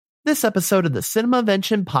This episode of the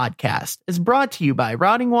Cinemavention podcast is brought to you by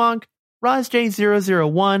Rotting Wonk,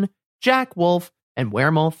 RozJ001, Jack Wolf, and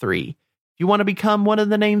Weremole3. If you want to become one of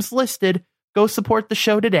the names listed, go support the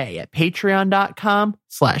show today at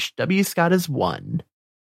patreon.com/WScottis1.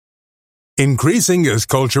 Increasing his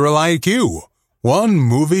cultural IQ, one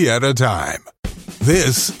movie at a time.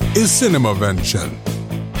 This is Cinemavention.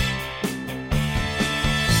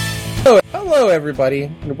 Hello, everybody,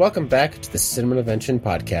 and welcome back to the Cinemavention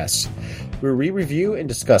podcast, where we review and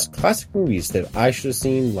discuss classic movies that I should have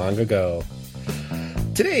seen long ago.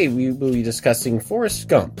 Today, we will be discussing Forrest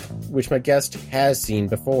Gump, which my guest has seen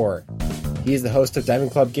before. He is the host of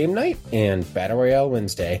Diamond Club Game Night and Battle Royale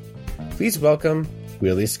Wednesday. Please welcome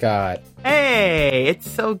Willie Scott. Hey,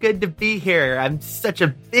 it's so good to be here. I'm such a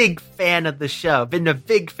big fan of the show. Been a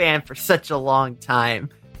big fan for such a long time.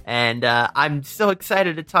 And I'm so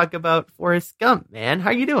excited to talk about Forrest Gump, man. How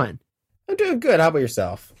are you doing? I'm doing good. How about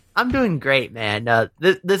yourself? I'm doing great, man.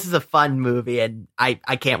 This is a fun movie, and I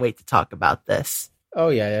can't wait to talk about this. Oh,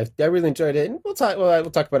 yeah. I really enjoyed it. And we'll talk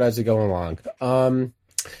about it as we go along. Well,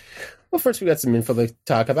 first we got some info to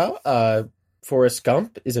talk about. Forrest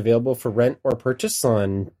Gump is available for rent or purchase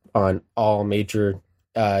on all major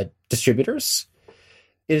distributors.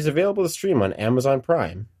 It is available to stream on Amazon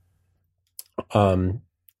Prime.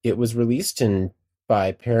 It was released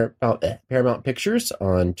by Paramount Pictures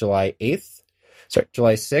on July 6th,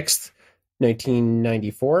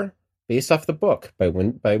 1994, based off the book by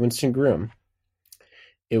Winston Groom.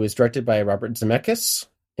 It was directed by Robert Zemeckis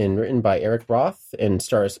and written by Eric Roth and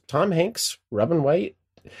stars Tom Hanks, Robin Wright,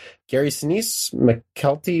 Gary Sinise,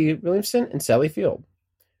 Mykelti Williamson, and Sally Field.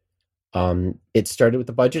 It started with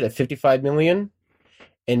a budget of $55 million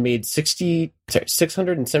and made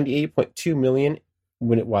 $678.2 million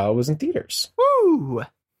while it was in theaters. Woo!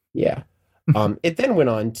 Yeah. It then went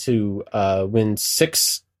on to win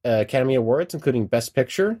 6 Academy Awards, including Best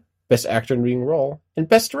Picture, Best Actor in Leading Role, and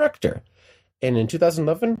Best Director. And in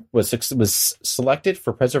 2011 was selected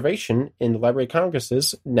for preservation in the Library of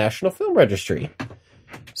Congress's National Film Registry.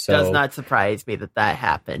 So, does not surprise me that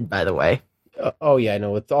happened, by the way. Oh yeah, I know.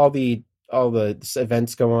 With all the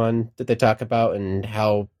events go on that they talk about and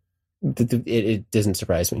how it doesn't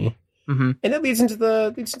surprise me. Mm-hmm. And that leads into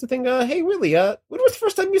the thing. Hey, Willie, when was the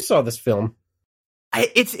first time you saw this film?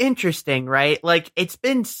 It's interesting, right? Like, it's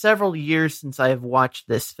been several years since I've watched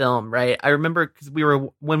this film, right? I remember because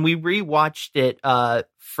when we rewatched it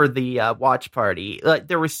for the watch party, like,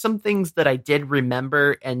 there were some things that I did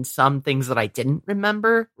remember and some things that I didn't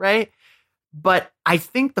remember, right? But I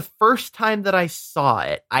think the first time that I saw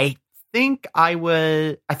it, I think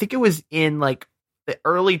it was in like the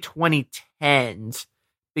early 2010s.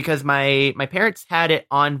 Because my parents had it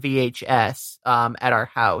on VHS at our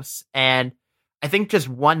house, and I think just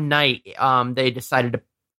one night they decided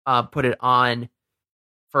to put it on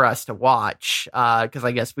for us to watch because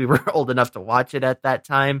I guess we were old enough to watch it at that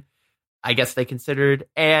time. I guess they considered,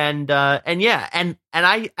 and I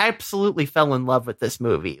absolutely fell in love with this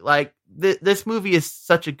movie. Like this movie is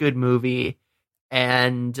such a good movie,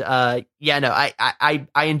 and I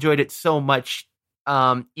enjoyed it so much.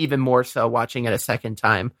 Even more so watching it a second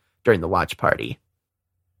time during the watch party.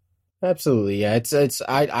 Absolutely, yeah.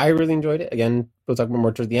 I really enjoyed it. Again, we'll talk about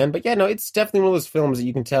more towards the end, but yeah, no, it's definitely one of those films that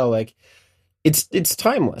you can tell like it's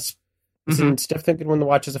timeless. Mm-hmm. It's definitely a good one to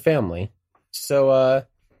watch as a family. So,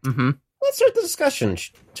 let's start the discussion,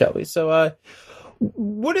 shall we? So,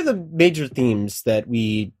 what are the major themes that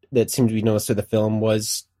seem to be noticed through the film?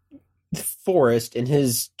 Was Forrest and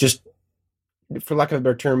his just, for lack of a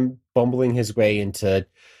better term, bumbling his way into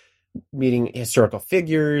meeting historical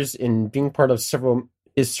figures and being part of several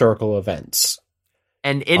historical events.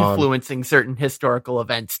 And influencing certain historical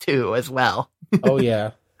events, too, as well. Oh,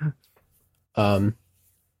 yeah.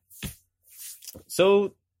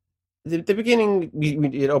 So, the beginning,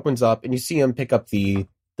 it opens up, and you see him pick up the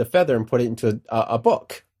feather and put it into a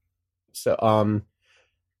book. So,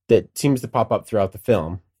 that seems to pop up throughout the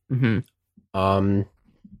film. Mm-hmm.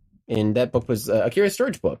 And that book was a Curious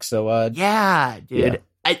George book. So, yeah, dude.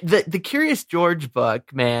 Yeah. The Curious George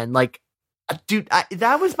book, man, like, dude,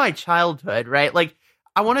 that was my childhood, right? Like,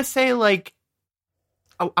 I want to say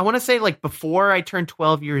before I turned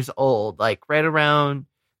 12 years old, like right around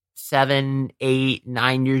 7, 8,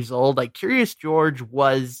 9 years old, like Curious George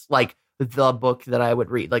was like the book that I would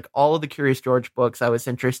read. Like all of the Curious George books I was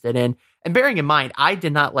interested in. And bearing in mind, I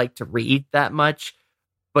did not like to read that much.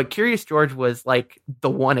 But Curious George was like the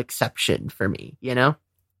one exception for me, you know?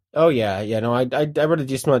 Oh yeah, no, I read a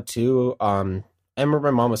decent amount too. I remember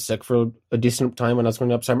my mom was sick for a decent time when I was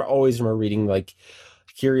growing up, so I always remember reading like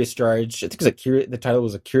Curious George. I think the title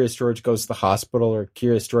was Curious George Goes to the Hospital, or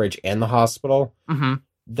Curious George and the Hospital. Mm-hmm.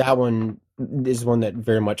 That one is one that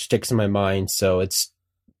very much sticks in my mind. So it's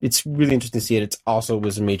really interesting to see it. It also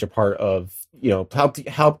was a major part of,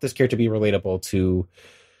 help this character be relatable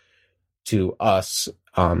to us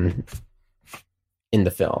in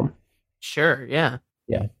the film. Sure. Yeah.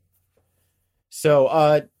 Yeah.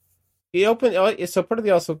 So it opened. So part of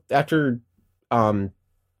the also after so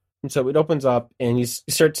it opens up and he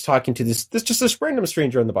starts talking to this random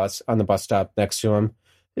stranger on the bus stop next to him.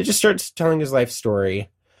 It just starts telling his life story,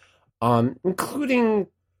 including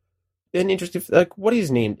an interesting, like, what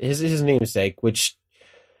his namesake, which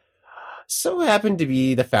so happened to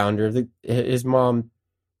be the founder of his mom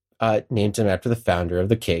named him after the founder of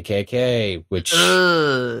the KKK, which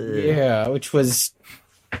which was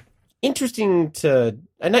interesting to,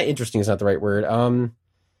 not interesting is not the right word.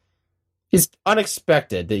 It's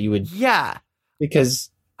unexpected that you would, because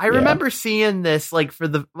I remember seeing this like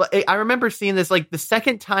the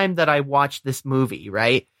second time that I watched this movie,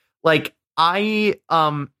 right? Like that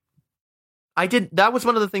was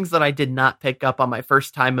one of the things that I did not pick up on my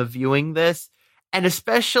first time of viewing this. And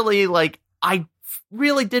especially like, I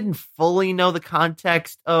really didn't fully know the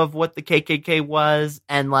context of what the KKK was.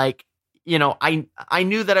 And like, I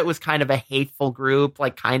knew that it was kind of a hateful group,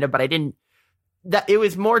 like kind of, but I didn't, that it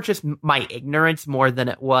was more just my ignorance more than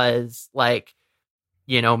it was like,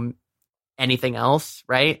 anything else.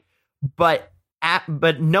 Right. But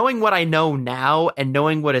knowing what I know now and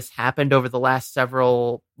knowing what has happened over the last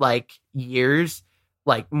several like years,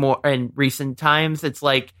 like more in recent times, it's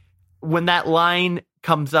like when that line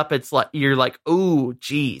comes up, it's like, you're like, oh,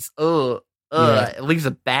 geez. It leaves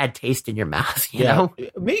a bad taste in your mouth, you know?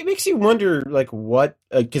 It makes you wonder, like, what,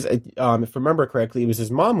 because if I remember correctly, it was his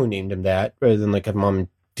mom who named him that, rather than, like, a mom,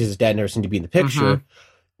 because his dad never seemed to be in the picture.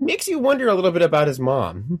 Mm-hmm. Makes you wonder a little bit about his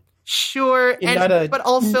mom. Sure, but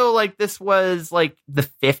also, like, this was, like, the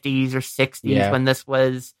 50s or 60s when this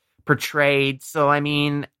was portrayed, so, I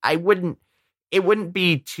mean, it wouldn't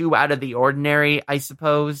be too out of the ordinary, I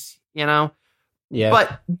suppose,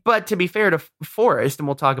 Yeah. But to be fair to Forrest, and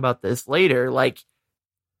we'll talk about this later, like,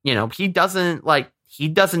 he's a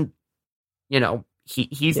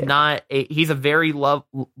very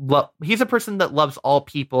he's a person that loves all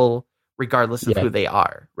people regardless of who they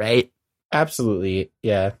are, right? Absolutely.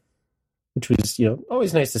 Yeah. Which was,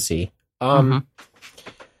 always nice to see. Now,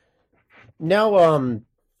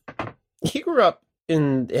 he grew up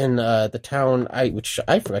in the town which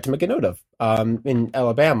I forgot to make a note of, in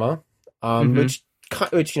Alabama. Which,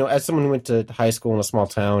 as someone who went to high school in a small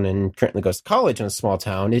town and currently goes to college in a small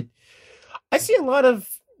town, I see a lot of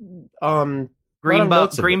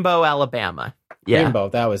Greenbow, Alabama. Yeah,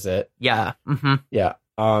 Greenbow, that was it. Yeah,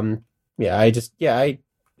 yeah,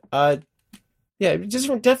 it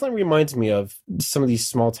just definitely reminds me of some of these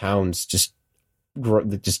small towns,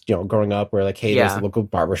 growing up, where like, hey, there's a local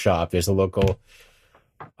barbershop, there's a local,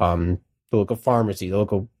 the local pharmacy, the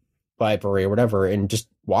local library or whatever, and just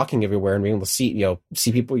walking everywhere and being able to see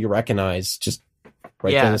people you recognize just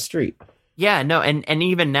right down the street. Yeah, no, and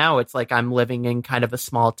even now it's like I'm living in kind of a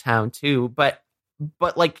small town too, but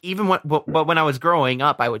like even when I was growing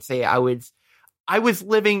up, I would say I was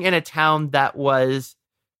living in a town that was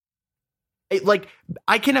like,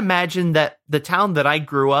 I can imagine that the town that I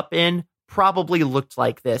grew up in probably looked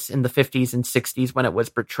like this in the 50s and 60s when it was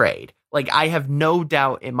portrayed. Like, I have no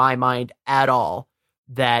doubt in my mind at all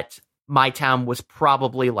that my town was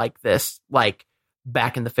probably like this, like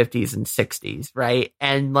back in the 50s and 60s. Right.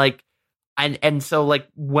 And like, and so like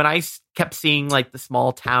when I kept seeing like the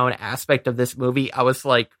small town aspect of this movie, I was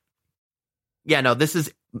like, yeah, no, this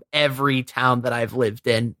is every town that I've lived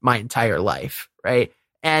in my entire life. Right.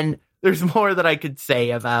 And there's more that I could say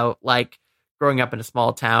about like growing up in a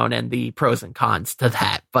small town and the pros and cons to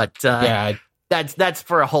that. But that's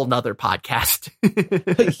for a whole nother podcast.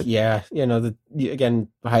 Yeah. Again,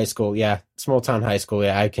 high school. Yeah. Small town high school.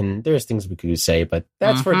 Yeah. there's things we could say, but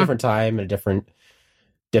that's for a different time and a different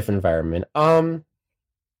environment.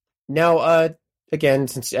 Now, again,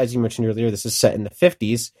 since, as you mentioned earlier, this is set in the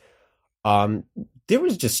 50s. There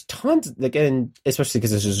was just tons, again, especially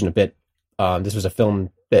because this was this was a film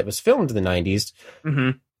that was filmed in the 90s.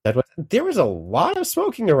 Mm-hmm. There was a lot of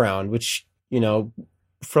smoking around, which,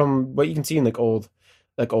 from what you can see in old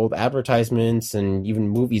advertisements and even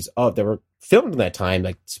movies that were filmed in that time,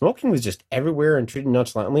 like smoking was just everywhere and treated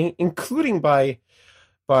nonchalantly, including by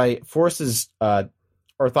Forrest's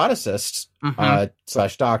orthodontist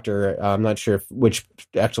 / doctor. I'm not sure which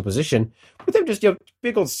actual position, but they're just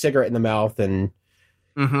big old cigarette in the mouth, and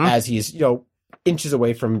as he's inches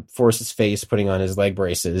away from Forrest's face, putting on his leg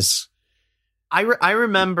braces. I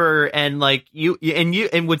remember, and like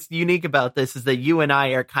and what's unique about this is that you and I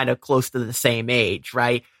are kind of close to the same age,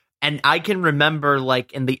 right? And I can remember,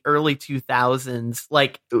 like, in the early 2000s,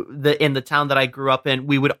 like, in the town that I grew up in,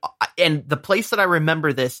 and the place that I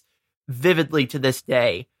remember this vividly to this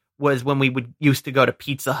day was when we used to go to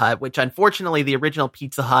Pizza Hut, which unfortunately the original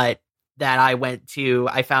Pizza Hut that I went to,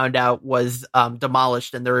 I found out was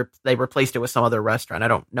demolished, and they replaced it with some other restaurant. I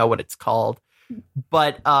don't know what it's called,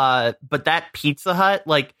 but that Pizza Hut,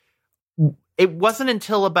 like, it wasn't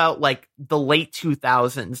until about like the late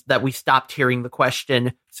 2000s that we stopped hearing the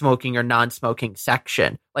question smoking or non-smoking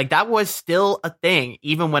section. Like, that was still a thing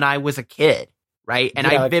even when I was a kid, right? And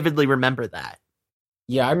I vividly remember that.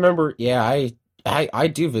 Yeah, I remember. Yeah, I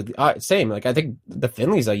do. Same. Like, I think the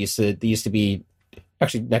Finleys they used to be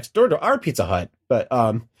actually next door to our Pizza Hut. But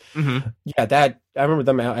yeah, that I remember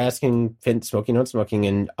them asking smoking, non-smoking,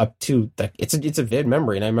 and up to like it's a vivid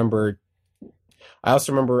memory. And I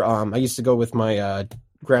also remember I used to go with my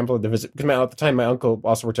grandfather to visit because at the time my uncle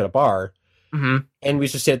also worked at a bar, and we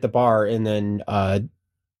used to sit at the bar, and then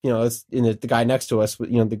the guy next to us,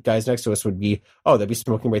 the guys next to us would be they'd be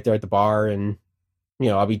smoking right there at the bar, and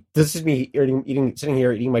this is me sitting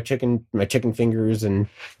here eating my chicken fingers, and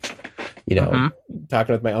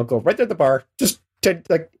talking with my uncle right there at the bar, just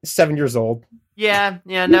like 7 years old. Yeah,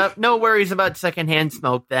 no worries about secondhand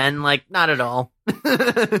smoke then, like, not at all.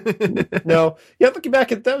 No, yeah, looking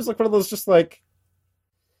back at that was like one of those just like,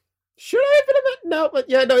 should I have been a bit? No, but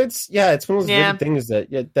yeah, no, it's one of those vivid things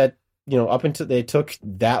that up until they took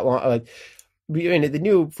that long, like, I mean, they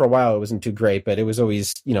knew for a while it wasn't too great, but it was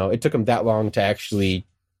always, it took them that long to actually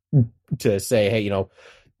to say, hey,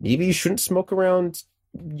 maybe you shouldn't smoke around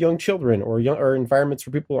young children or environments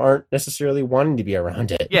where people aren't necessarily wanting to be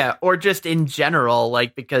around it. Yeah, or just in general,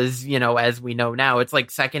 like, because, as we know now, it's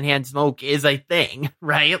like secondhand smoke is a thing,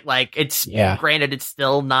 right? Like, granted, it's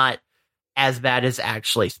still not as bad as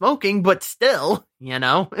actually smoking, but still,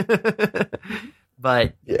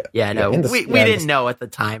 But we didn't know at the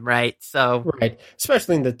time, right? So right,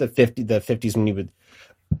 especially in the 50s when you would,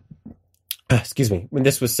 when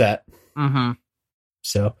this was set. Mm-hmm.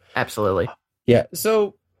 So absolutely. Yeah,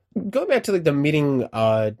 so going back to like the meeting,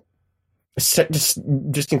 just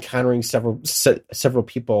encountering several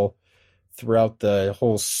people throughout the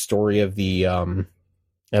whole story of the of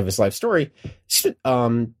his life story. His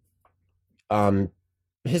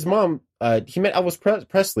mom, he met Elvis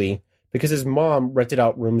Presley because his mom rented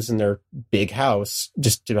out rooms in their big house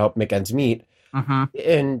just to help make ends meet,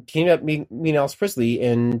 and he ended up meeting Elvis Presley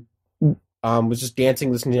and was just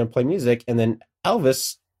dancing, listening to him play music, and then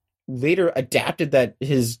Elvis later adapted that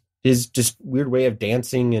his just weird way of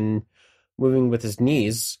dancing and moving with his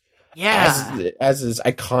knees, as his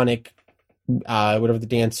iconic whatever the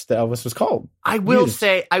dance that Elvis was called. I will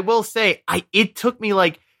say, it took me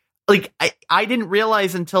like I didn't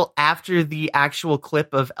realize until after the actual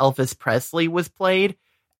clip of Elvis Presley was played,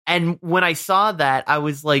 and when I saw that, I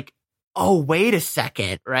was like, oh, wait a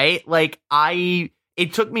second, right? Like,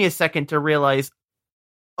 it took me a second to realize,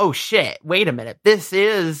 oh shit, wait a minute, this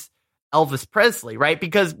is Elvis Presley, right?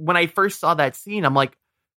 Because when I first saw that scene, I'm like,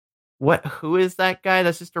 who is that guy?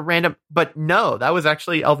 That's just a random, but no, that was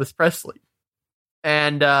actually Elvis Presley.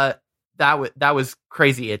 And that was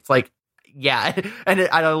crazy. It's like, yeah. And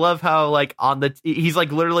I love how, like, he's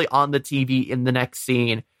like literally on the TV in the next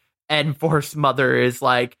scene, and Forrest's mother is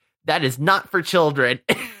like, that is not for children.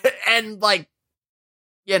 And like,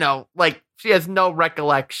 like, she has no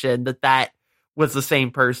recollection that was the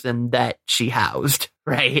same person that she housed,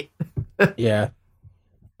 right? Yeah.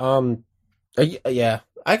 Yeah.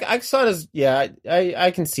 I saw it as,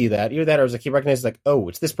 I can see that. Either that or as I keep recognizing, like, oh,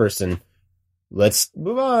 it's this person. Let's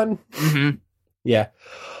move on. Mm-hmm. Yeah.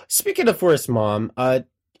 Speaking of Forrest's mom,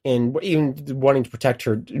 and even wanting to protect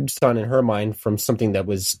her son in her mind from something that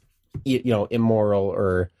was, immoral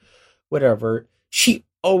or whatever, she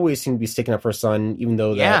always seemed to be sticking up for her son, even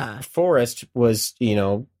though that Forrest was,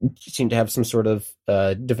 seemed to have some sort of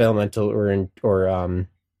developmental or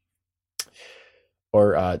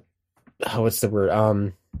what's the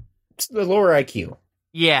word? The lower IQ.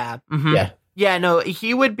 Yeah. Mm-hmm. Yeah. Yeah, no,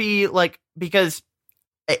 he would be like, because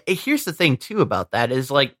here's the thing too about that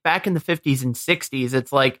is, like, back in the 50s and 60s,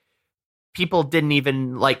 it's like people didn't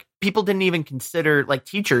even consider, like,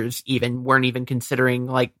 teachers even weren't even considering,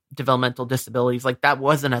 like, developmental disabilities. Like, that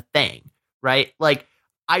wasn't a thing, right? Like,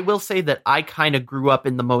 I will say that I kind of grew up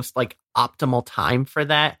in the most, like, optimal time for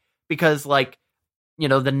that, because, like, the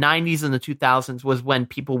 90s and the 2000s was when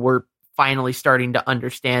people were finally starting to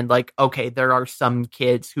understand, like, okay, there are some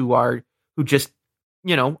kids who just,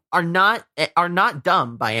 are not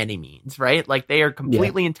dumb by any means, right? Like, they are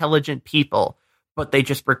completely intelligent people but they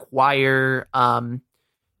just require,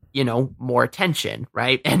 more attention,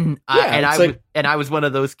 right? And I was one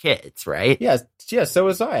of those kids, right? Yeah, so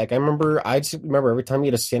was I. Like, I just remember every time we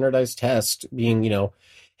had a standardized test being,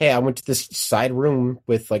 hey, I went to this side room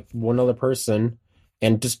with like one other person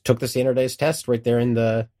and just took the standardized test right there in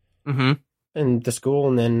the school.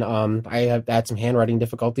 And then I had some handwriting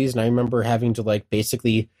difficulties, and I remember having to like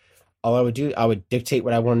basically all I would do, I would dictate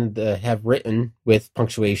what I wanted to have written with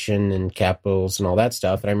punctuation and capitals and all that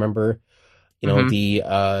stuff. And I remember,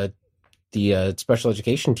 the special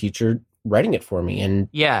education teacher writing it for me. And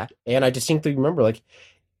I distinctly remember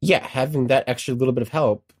having that extra little bit of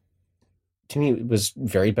help to me was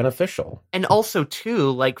very beneficial. And also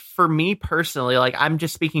too, like for me personally, like I'm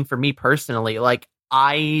just speaking for me personally, like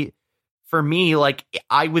I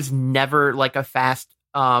was never like a fast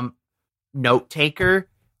note taker.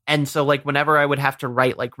 And so like whenever I would have to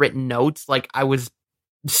write like written notes, like I was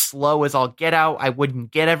slow as all get out. I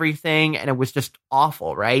wouldn't get everything, and it was just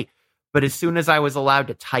awful, right? But as soon as I was allowed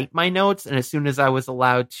to type my notes, and as soon as I was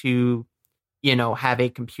allowed to, have a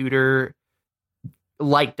computer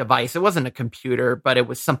like device, it wasn't a computer, but it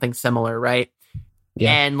was something similar, right?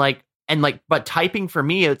 Yeah. But typing for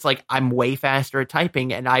me, it's like I'm way faster at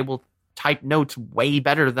typing, and I will type notes way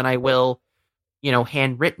better than I will,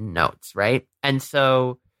 handwritten notes, right? And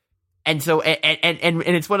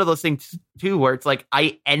it's one of those things too, where it's like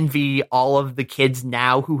I envy all of the kids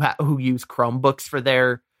now who use Chromebooks for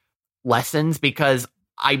their lessons, because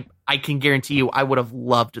I can guarantee you I would have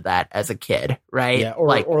loved that as a kid, right? Yeah, or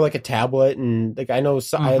like a tablet. And like I know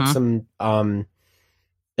I had some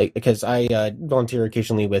because I volunteer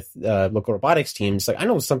occasionally with local robotics teams. Like I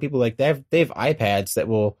know some people like they have iPads that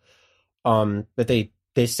will that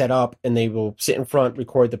they set up, and they will sit in front,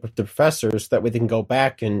 record the professors, that way they can go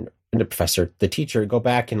back and the teacher go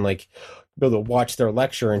back and like be able to watch their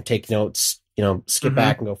lecture and take notes, skip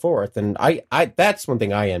back and go forth. And I that's one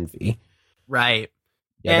thing I envy. Right.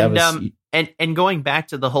 Yeah, and going back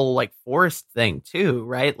to the whole like Forrest thing too,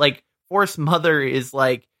 right? Like Forrest's mother is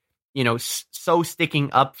like, so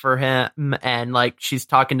sticking up for him, and like she's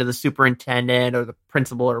talking to the superintendent or the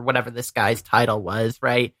principal or whatever this guy's title was,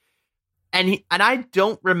 right? And I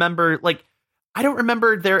don't remember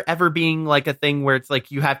there ever being like a thing where it's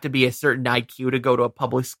like you have to be a certain IQ to go to a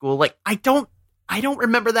public school. Like I don't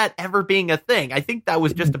remember that ever being a thing. I think that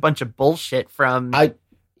was just a bunch of bullshit from the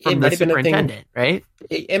superintendent, right?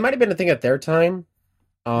 It might have been a thing at their time.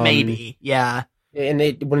 Maybe, yeah. And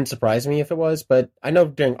it wouldn't surprise me if it was, but I know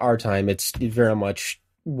during our time it very much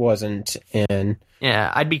wasn't. And yeah,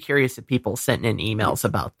 I'd be curious if people sent in emails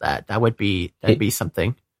about that. That'd be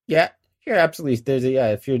something. Yeah. Yeah, absolutely.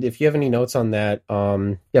 If you have any notes on that,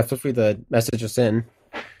 feel free to message us in.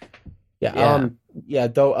 I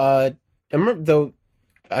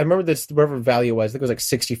remember this, whatever value it was, I think it was like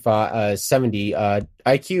 65, 70.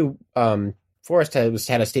 IQ, Forrest had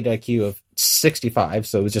a stated IQ of 65,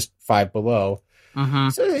 so it was just 5 below. Mm-hmm.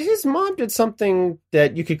 So his mom did something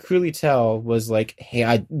that you could clearly tell was like,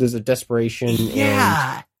 hey, there's a desperation.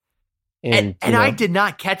 Yeah. And I did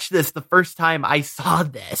not catch this the first time I saw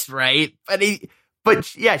this, right? But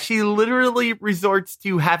she literally resorts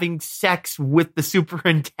to having sex with the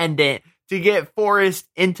superintendent to get Forrest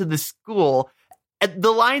into the school. And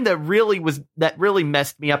the line that really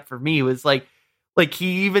messed me up for me was like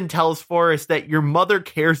he even tells Forrest that your mother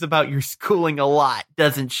cares about your schooling a lot,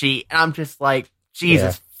 doesn't she? And I'm just like,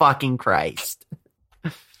 Jesus fucking Christ.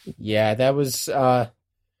 Yeah, that was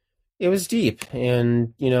it was deep,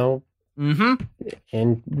 and and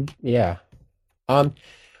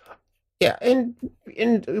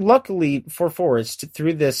and luckily for Forrest,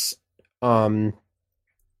 through this, through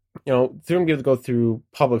him being able to go through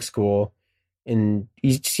public school, and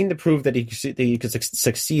he seemed to prove that he could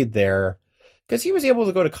succeed there, because he was able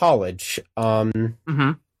to go to college. He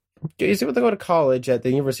was able to go to college at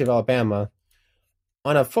the University of Alabama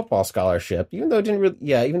on a football scholarship, even though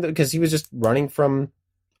because he was just running from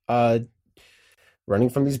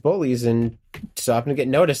these bullies and stopping to get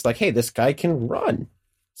noticed. Like, hey, this guy can run.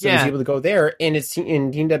 So he's able to go there, and he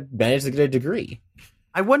ended up managed to get a degree.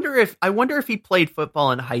 I wonder if he played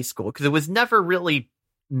football in high school, because it was never really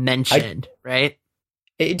mentioned, right?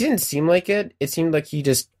 It didn't seem like it. It seemed like he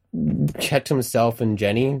just kept himself and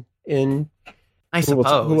Jenny in. I suppose,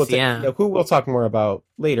 who we'll talk more about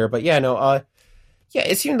later. But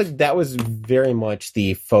it seemed like that was very much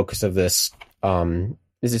the focus of this.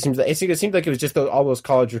 It seemed like it was just all those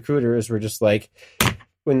college recruiters were just like,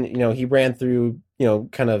 when he ran through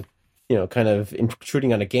kind of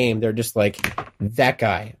intruding on a game, they're just like, that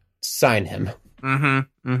guy, sign him.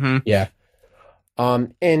 Mm-hmm. Mm-hmm. Yeah.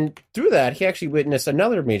 And through that, he actually witnessed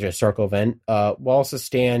another major historical event, Wallace's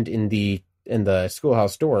stand in the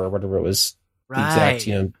schoolhouse door, or whatever it was. Right.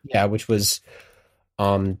 The exact, which was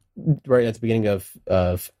right at the beginning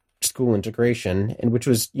of school integration, and which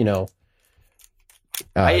was,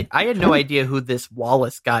 I had no idea who this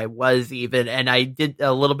Wallace guy was even, and I did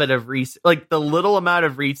a little bit of research. Like the little amount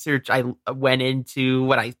of research I went into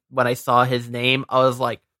when I saw his name, I was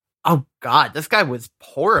like, "Oh God, this guy was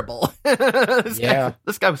horrible." This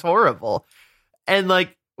guy was horrible. And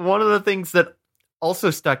like one of the things that also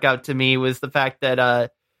stuck out to me was the fact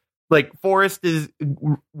that like Forrest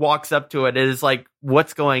walks up to it and is like,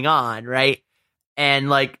 "What's going on?" Right, and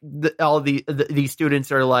like all these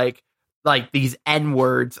students are like these N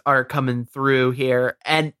words are coming through here,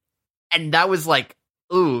 and that was like,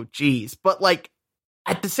 ooh, geez. But like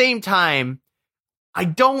at the same time, I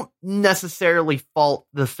don't necessarily fault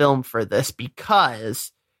the film for this,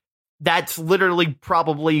 because that's literally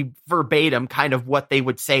probably verbatim kind of what they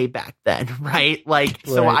would say back then, right? Like,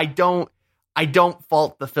 so I don't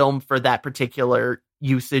fault the film for that particular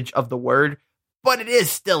usage of the word. But it is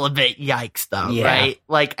still a bit yikes, though, right?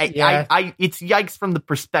 Like, I it's yikes from the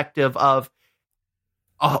perspective of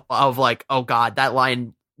like, oh God, that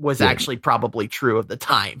line was actually probably true of the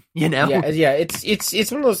time,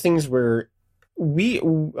 It's one of those things where we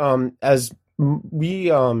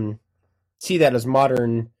see that as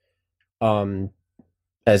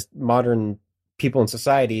modern people in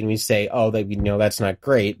society, and we say, oh, that's not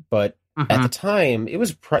great, but at the time, it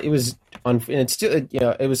was and it's still,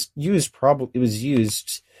 it was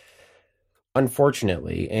used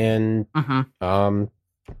unfortunately, and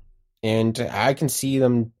and I can see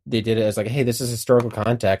them. They did it as like, hey, this is historical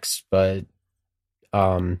context, but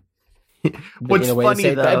what's funny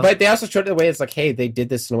though, but they also showed it in a way it's like, hey, they did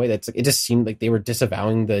this in a way that's like, it just seemed like they were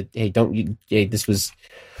disavowing the this was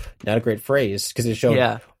not a great phrase, because it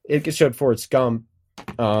showed Forrest Gump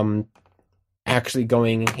actually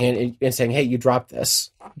going and saying, hey, you dropped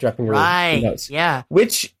this, dropping your notes. Yeah.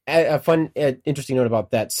 Which a fun, interesting note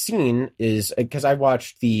about that scene is because I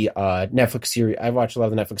watched the Netflix series. I watched a lot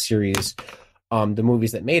of the Netflix series, The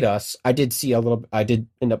Movies That Made Us. I did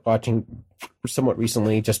end up watching somewhat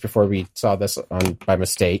recently, just before we saw this by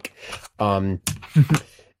mistake,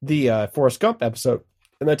 the Forrest Gump episode.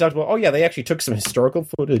 And I talked about, they actually took some historical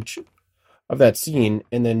footage of that scene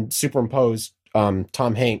and then superimposed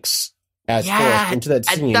Tom Hanks as Forrest into that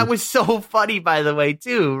scene. And that was so funny, by the way,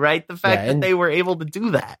 too, right? The fact that they were able to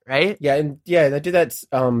do that, right? Yeah, and they did that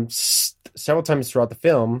several times throughout the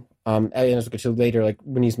film. And as we'll get to later, like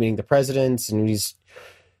when he's meeting the presidents and he's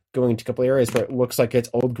going to a couple areas where it looks like it's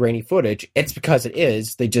old grainy footage. It's because it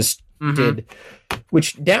is. They just did,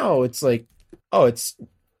 which now it's like,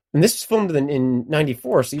 and this was filmed in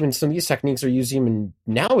 94, so even some of these techniques are used even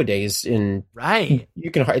nowadays. You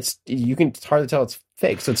can hardly tell it's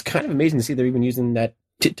fake. So it's kind of amazing to see they're even using that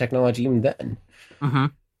technology even then.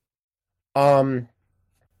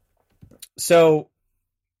 So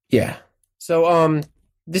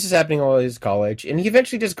this is happening while he's college, and he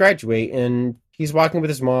eventually does graduate, and he's walking with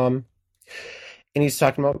his mom, and he's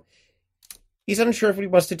talking about he's unsure of what he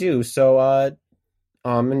wants to do. So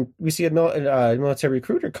and we see a military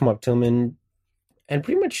recruiter come up to him and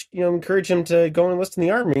pretty much, encourage him to go and enlist in the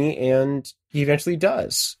army, and he eventually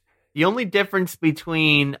does. The only difference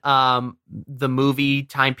between the movie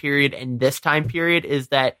time period and this time period is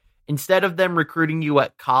that instead of them recruiting you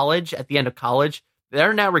at the end of college,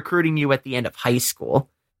 they're now recruiting you at the end of high school.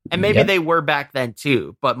 And maybe they were back then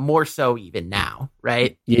too, but more so even now,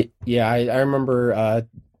 right? Yeah, I remember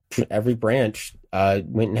every branch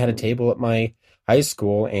went and had a table at my high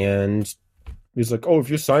school, and he was like, oh, if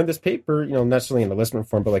you sign this paper, not necessarily in the enlistment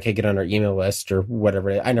form, but like, hey, get on our email list or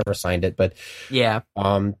whatever. I never signed it, but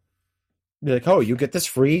they're like, oh, you get this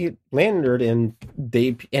free lanyard, and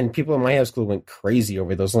people in my high school went crazy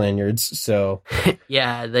over those lanyards. So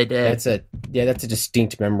yeah, they did. That's a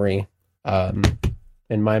distinct memory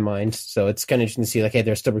in my mind. So it's kind of interesting to see, like, hey,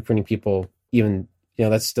 they're still recruiting people, even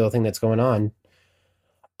that's still a thing that's going on.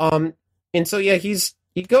 And so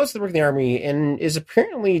he goes to work in the army and is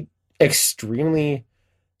apparently extremely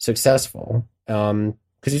successful because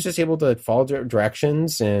he's just able to follow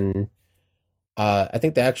directions. And I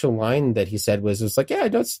think the actual line that he said was like, yeah,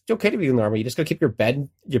 no, it's okay to be in the army. You just got to keep your bed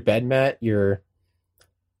mat, your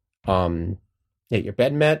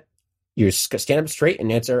bed mat, you stand up straight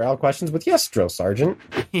and answer all questions with yes, drill sergeant.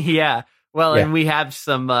 Yeah. Well, and we have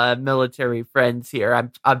some military friends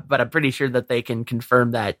here. But I'm pretty sure that they can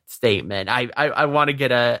confirm that statement. I want to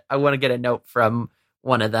get a note from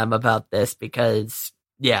one of them about this because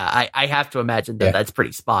I have to imagine that that's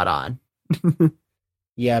pretty spot on.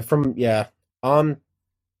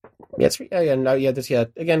 Yes, yeah, no, yeah,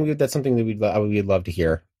 again, that's something that we'd love to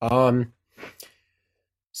hear.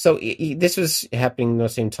 So this was happening the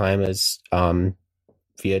same time as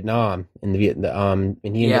Vietnam, and and he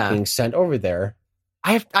ended up being sent over there.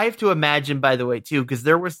 I have to imagine, by the way, too, because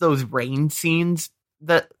there was those rain scenes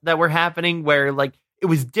that were happening where, like, it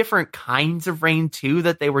was different kinds of rain too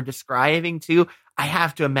that they were describing too. I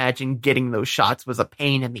have to imagine getting those shots was a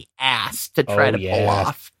pain in the ass to try to pull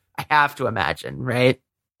off. I have to imagine, right?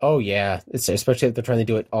 Oh yeah, especially if they're trying to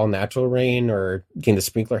do it all natural rain or getting the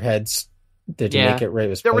sprinkler heads to make it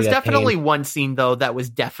right. There was definitely one scene though that was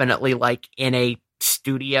definitely like in a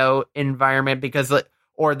studio environment because,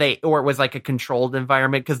 or it was like a controlled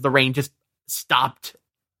environment because the rain just stopped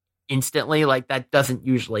instantly. Like that doesn't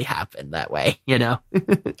usually happen that way, you know?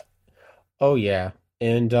 Oh yeah.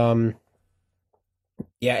 And and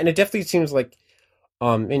it definitely seems like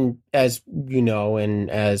and as you know, and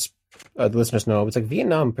as the listeners know, it's like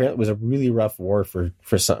Vietnam apparently was a really rough war for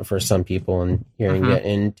some people, and hearing it,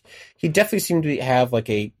 and he definitely seemed to have like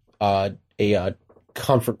a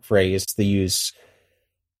comfort phrase they use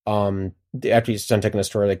after he's done taking a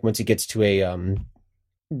story, like once he gets to a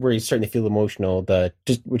where he's starting to feel emotional,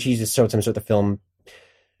 which he just sometimes with the film,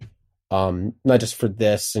 not just for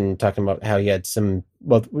this, and talking about how he had some,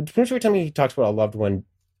 well, every time he talks about a loved one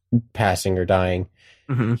passing or dying,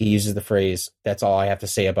 he uses the phrase, "That's all I have to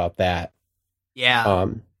say about that." Yeah.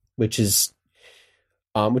 Which is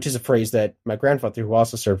a phrase that my grandfather, who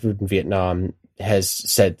also served in Vietnam, has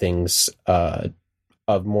said things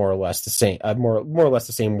of more or less the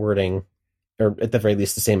same wording, or at the very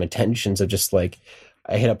least the same intentions of just like,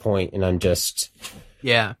 I hit a point and I'm just he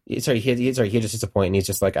just hits a point and he's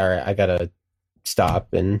just like, all right, I gotta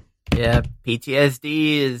stop. And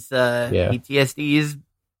PTSD is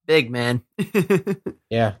big, man.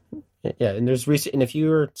 yeah, and there's and if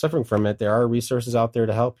you're suffering from it, there are resources out there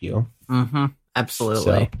to help you.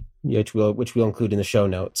 Absolutely. So, which we'll include in the show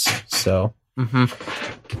notes. So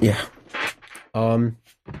yeah.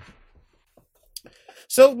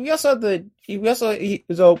 So we also he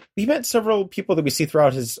met several people that we see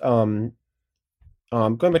throughout his going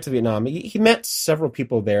back to Vietnam. He met several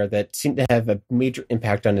people there that seemed to have a major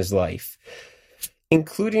impact on his life,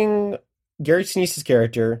 including Gary Sinise's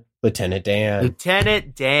character, Lieutenant Dan.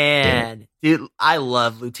 Lieutenant Dan. Dude, I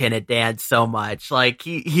love Lieutenant Dan so much. Like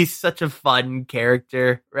he's such a fun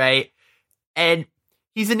character, right? And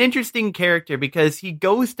he's an interesting character because he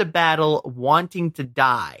goes to battle wanting to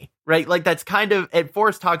die, right? Like that's kind of, and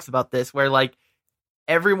Forrest talks about this, where like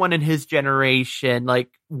everyone in his generation like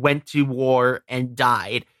went to war and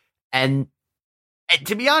died. And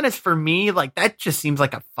to be honest, for me, like that just seems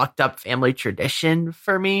like a fucked up family tradition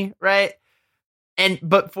for me, right?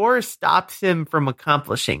 But Forrest stops him from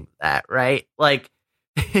accomplishing that, right? Like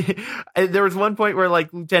there was one point where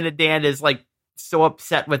like Lieutenant Dan is like so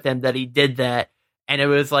upset with him that he did that. And it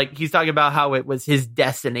was like, he's talking about how it was his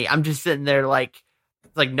destiny. I'm just sitting there like,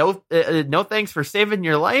 it's like, no thanks for saving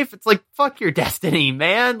your life. It's like, fuck your destiny,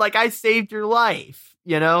 man. Like I saved your life,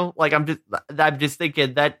 you know, like I'm just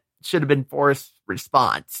thinking that should have been Forrest's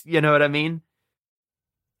response. You know what I mean?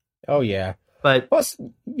 Oh yeah. But plus,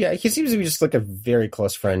 yeah, he seems to be just like a very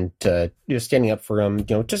close friend to, standing up for him,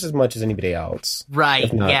 just as much as anybody else.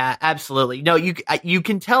 Right. Yeah, absolutely. No, you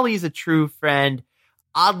can tell he's a true friend.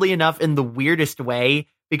 Oddly enough, in the weirdest way,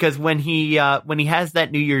 because when he has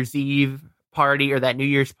that New Year's Eve party or that New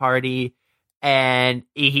Year's party, and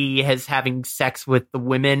he is having sex with the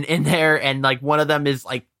women in there, and like one of them is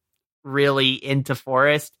like really into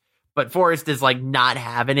Forrest, but Forrest is like not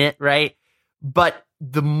having it, right? But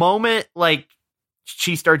the moment like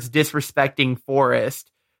she starts disrespecting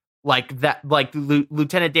Forrest, like that, like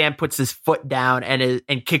Lieutenant Dan puts his foot down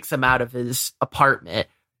and kicks him out of his apartment,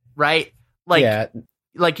 right? Like. Yeah.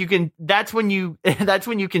 Like that's when you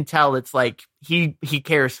can tell it's like he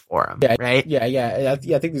cares for him, right? Yeah. I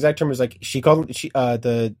think the exact term was like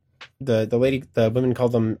the women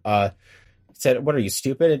called them said, "What are you,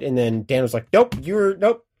 stupid?" And then Dan was like, "Nope,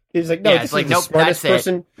 nope." He was like, "No, this is the smartest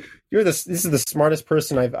person. This is the smartest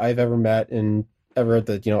person I've ever met and ever had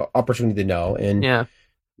the opportunity to know." And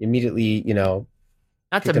immediately,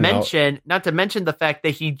 not to mention the fact that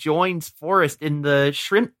he joins Forrest in the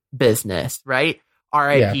shrimp business, right?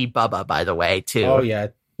 R.I.P. Bubba, by the way, too. Oh, yeah.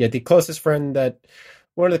 Yeah, one of the closest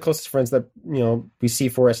friends that, we see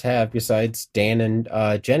Forrest have besides Dan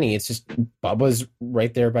and Jenny. It's just Bubba's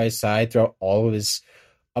right there by his side throughout all of his,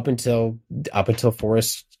 up until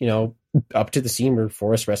Forrest, up to the scene where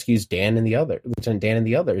Forrest rescues Lieutenant Dan and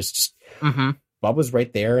the others. Just Bubba's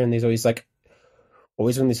right there, and he's always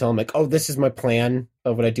when they tell him, like, oh, this is my plan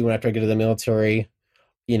of what I do after I get to the military.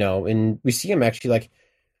 and we see him actually like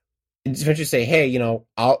eventually say, hey,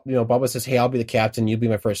 Bubba says, hey, I'll be the captain, you'll be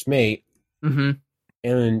my first mate. Mm-hmm.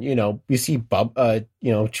 And, we see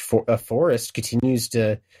Forrest continues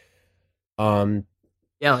to,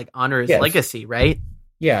 honor his legacy, right?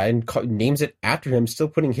 Yeah, and names it after him, still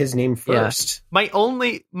putting his name first. Yeah.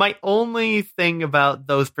 My only thing about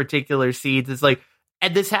those particular scenes is like,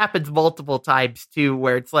 and this happens multiple times too,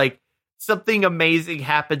 where it's like something amazing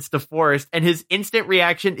happens to Forrest, and his instant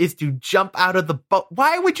reaction is to jump out of the boat.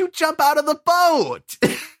 Why would you jump out of the boat?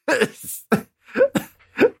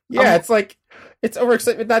 Yeah, it's like, it's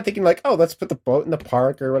overexcitement, not thinking like, oh, let's put the boat in the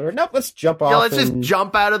park or whatever. Nope, let's jump off. Yeah, let's just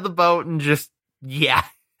jump out of the boat and just, yeah.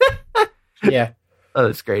 Yeah. Oh,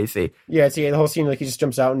 it's crazy. Yeah, it's the whole scene, like he just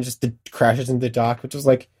jumps out and just crashes into the dock, which is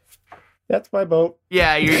like, that's my boat.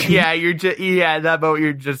 Yeah, that boat,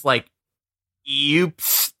 you're just like,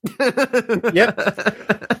 oops.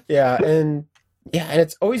 Yep. Yeah, and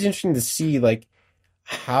it's always interesting to see like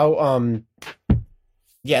how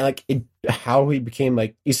how he became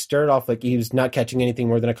like, he started off like he was not catching anything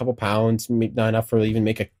more than a couple pounds, not enough for even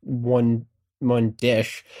make a one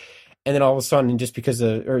dish, and then all of a sudden, just because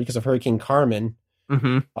of Hurricane Carmen,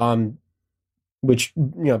 mm-hmm. Which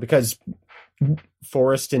because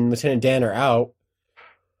Forrest and Lieutenant Dan are out,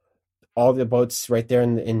 all the boats right there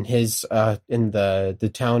in his in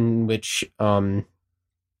the town in which Bubba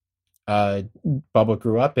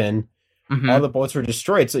grew up in, mm-hmm. all the boats were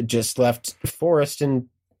destroyed, so it just left Forrest and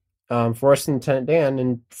Lieutenant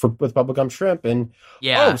Dan with Bubblegum Shrimp, and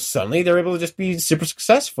suddenly they're able to just be super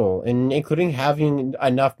successful, and including having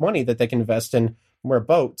enough money that they can invest in more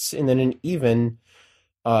boats, and then Lieutenant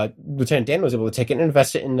Dan was able to take it and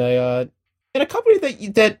invest it in a company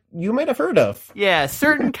that you might have heard of. Yeah,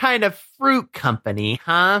 certain kind of fruit company,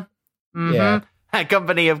 huh? Mm-hmm. Yeah. That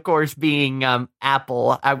company, of course, being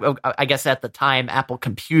Apple, I guess at the time, Apple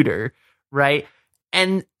Computer, right?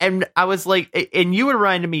 And I was like, and you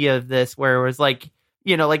reminded me of this, where it was like,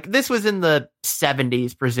 this was in the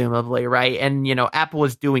 70s, presumably, right? And, Apple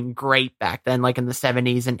was doing great back then, like in the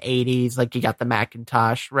 70s and 80s, like you got the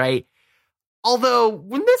Macintosh, right? Although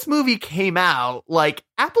when this movie came out, like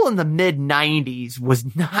Apple in the mid 90s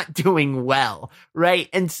was not doing well, right?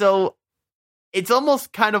 And so it's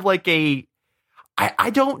almost kind of like I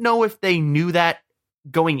don't know if they knew that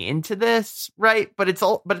going into this, right? But it's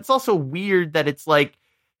also weird that it's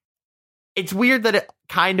weird that it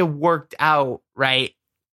kind of worked out, right?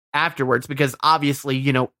 Afterwards, because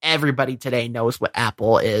obviously, everybody today knows what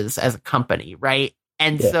Apple is as a company, right?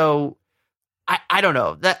 And so I don't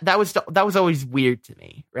know, that was always weird to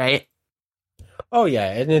me, right? Oh yeah,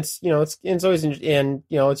 and it's it's always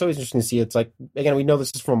it's always interesting to see. It's like, again, we know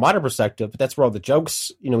this is from a modern perspective, but that's where all the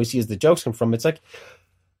jokes we see as the jokes come from. It's like,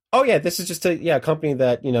 oh yeah, this is just a company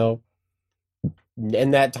that in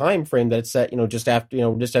that time frame that it's set just after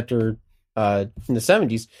in the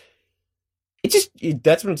 70s.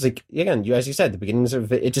 That's when it's like, again, as you said, the beginnings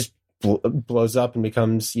of it just blows up and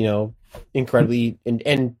becomes incredibly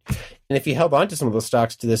and if he held on to some of those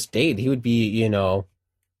stocks to this date, he would be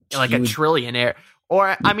like a trillionaire.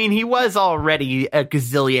 Or I mean, he was already a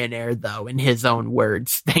gazillionaire, though, in his own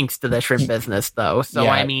words, thanks to the shrimp business, though. So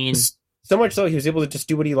I mean, so much so he was able to just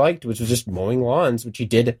do what he liked, which was just mowing lawns, which he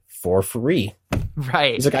did for free.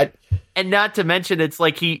 Right. He's like, and not to mention, it's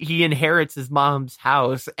like he inherits his mom's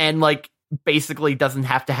house and like basically doesn't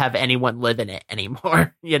have to have anyone live in it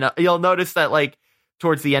anymore. You'll notice that like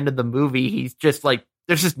towards the end of the movie, he's just like,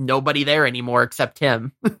 there's just nobody there anymore except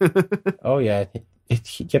him. Oh yeah,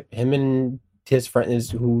 he kept him and his friend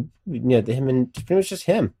him and it was just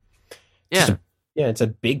him. Yeah, it's a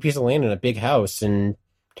big piece of land and a big house, and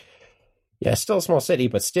still a small city,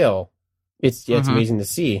 but still, it's amazing to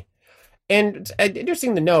see. And it's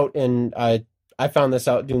interesting to note, and I found this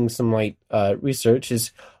out doing some light research,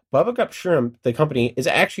 is Bubba Gump Shrimp, the company, is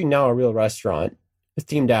actually now a real restaurant.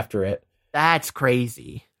 It's themed after it. That's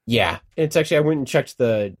crazy. Yeah, it's actually, I went and checked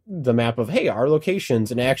the map of, hey, our locations,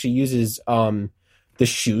 and it actually uses the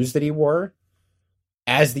shoes that he wore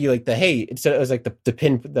as hey, instead it was like the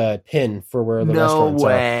pin for where the restaurants are.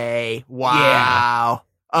 No way! Wow.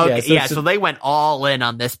 Yeah. Okay, so they went all in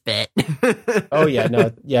on this bit. Oh yeah,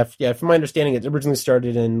 no, yeah. From my understanding, it originally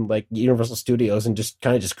started in like Universal Studios and just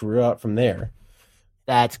grew out from there.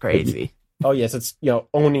 That's crazy. Oh yes, it's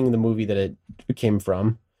owning the movie that it came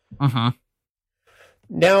from. Mm-hmm.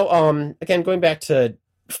 Now, again, going back to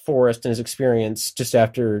Forrest and his experience just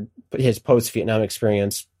after his post-Vietnam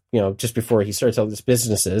experience, just before he started all these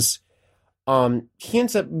businesses, he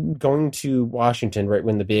ends up going to Washington right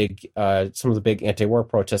when the big, some of the big anti-war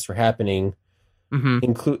protests were happening, mm-hmm.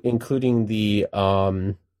 including the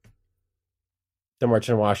the March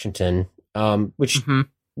on Washington, which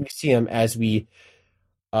we see him as we,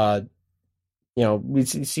 we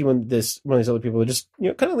see when these other people just,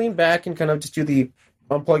 kind of lean back and kind of just do the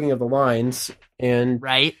unplugging of the lines, and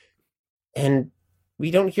right, and we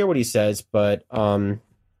don't hear what he says, but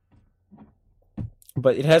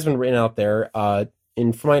it has been written out there.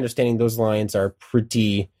 And from my understanding, those lines are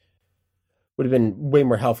would have been way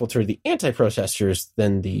more helpful to the anti-protesters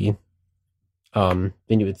than you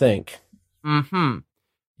would think. Mm-hmm.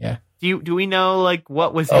 Yeah. Do we know like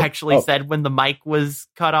what was actually said when the mic was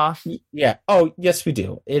cut off? Yeah. Oh, yes, we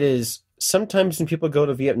do. It is sometimes when people go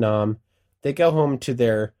to Vietnam, they go home to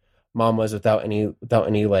their mamas without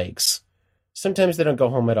any legs. Sometimes they don't go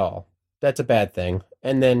home at all. That's a bad thing.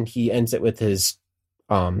 And then he ends it with his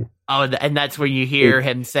and that's where you hear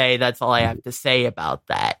him say, "That's all I have to say about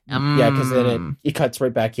that." Yeah, because then it cuts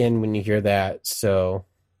right back in when you hear that. So,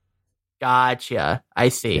 gotcha. I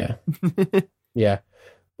see. Yeah, yeah.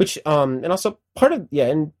 Which and also part of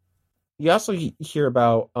and you also hear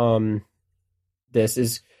about this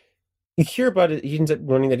is you hear about it. He ends up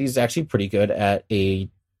learning that he's actually pretty good at ping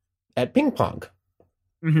pong.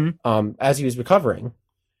 As he was recovering.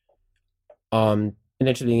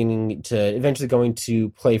 Eventually going to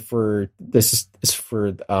play for the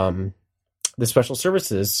special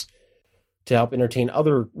services to help entertain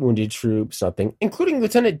other wounded troops, something, including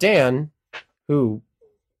Lieutenant Dan, who,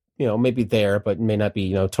 may be there, but may not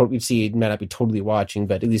be, totally see, may not be totally watching,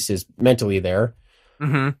 but at least is mentally there.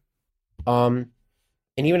 And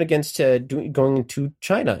even against going to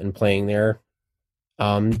China and playing there,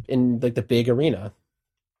 in like the big arena.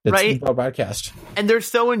 That's right. Broadcast. And they're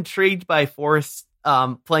so intrigued by Forrest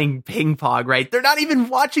playing ping pong, right? They're not even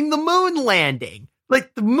watching the moon landing.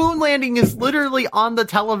 Like, the moon landing is literally on the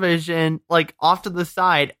television, like, off to the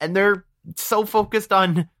side, and they're so focused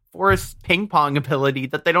on Forrest's ping pong ability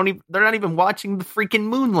that they're not even watching the freaking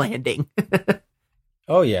moon landing.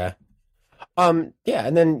 Oh, yeah. And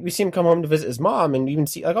then we see him come home to visit his mom, and you even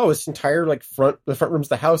see, like, his entire, like, the front rooms of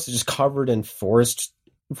the house is just covered in Forrest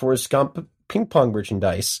Gump ping pong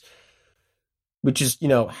merchandise, which is,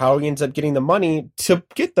 how he ends up getting the money to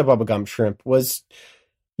get the bubblegum shrimp. Was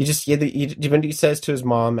he says to his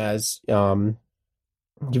mom as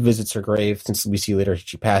he visits her grave, since we see later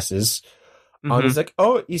she passes. He's like,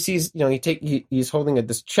 he sees, he's holding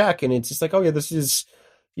this check, and it's just like, this is,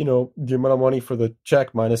 the amount of money for the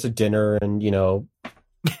check minus a dinner, and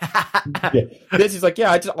This is like,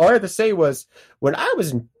 all I had to say was when I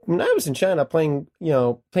was in China playing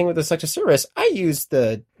with the Sector Service, I used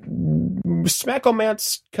the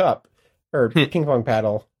Smack-O-Mance cup or ping pong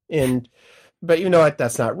paddle, but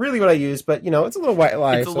that's not really what I used, but it's a little white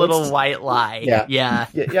lie. It's a little white lie. Yeah.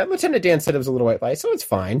 Lieutenant Dan said it was a little white lie, so it's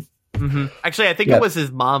fine. Actually, I think it was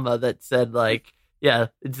his mama that said, like, yeah,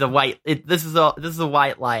 it's a white. this is a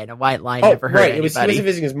white lie, and a white lie never hurt anybody. He wasn't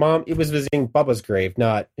visiting his mom. It was visiting Bubba's grave,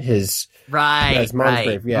 not his his mom's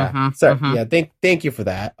grave. Yeah, Thank you for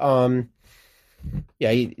that.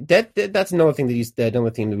 That's another thing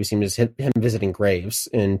another theme that we seen is him visiting graves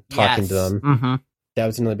and talking to them. That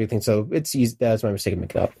was another big thing. So it's easy. That was my mistake to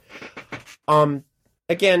make it up.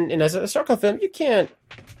 Again, and as a historical film, you can't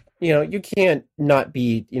not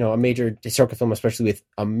be a major historical film, especially with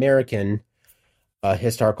American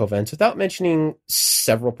historical events, without mentioning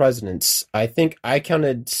several presidents. I think I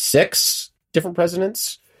counted 6 different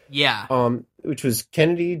presidents. Yeah. Which was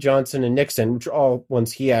Kennedy, Johnson, and Nixon, which are all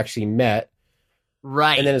ones he actually met.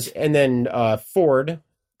 Right. And then Ford,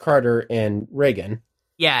 Carter, and Reagan.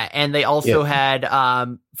 Yeah, and they also had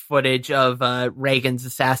footage of Reagan's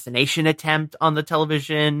assassination attempt on the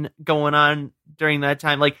television going on during that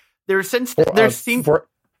time. Like, there seems to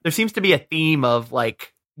be a theme of,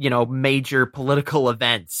 like, major political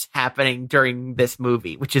events happening during this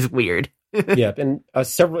movie, which is weird. Yeah, and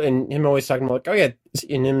several, and him always talking about, like,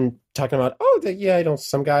 and him talking about,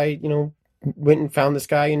 some guy, went and found this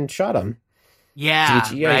guy and shot him. Yeah,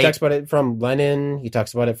 He talks about it from Lenin. He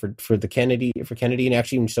talks about it for Kennedy, and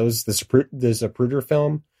actually even shows the Zapruder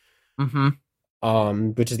film,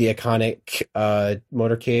 which is the iconic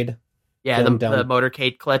motorcade. Yeah, the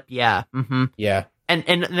motorcade clip. Yeah, yeah,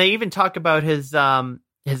 and they even talk about his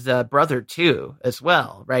brother too, as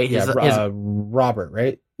well, right? His Robert,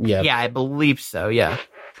 right? Yeah, I believe so. Yeah.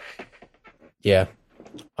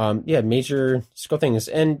 Major school things,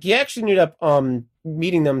 and he actually ended up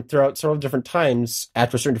meeting them throughout several different times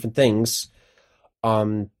after certain different things.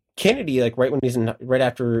 Kennedy, like while he's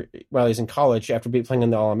in college, after playing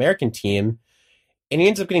on the All-American team, and he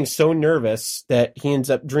ends up getting so nervous that he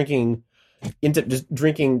ends up drinking,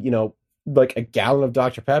 like a gallon of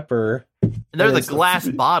Dr. Pepper. And they're the glass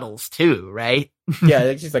bottles too, right? Yeah, I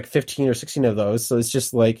think she's like 15 or 16 of those. So it's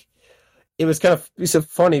just like, it was kind of so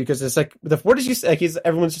funny because it's like, what did you say? Like,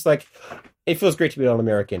 everyone's just like, it feels great to be an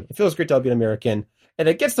American. It feels great to be an American. And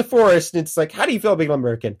it gets to Forrest, and it's like, how do you feel being an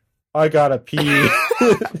American? I gotta pee.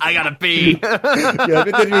 I gotta pee. Yeah,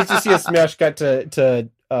 but then we just see a smash cut to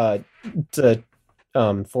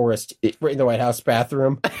Forrest right in the White House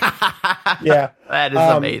bathroom. Yeah, that is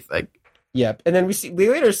amazing. Yeah, and then we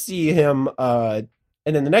later see him. And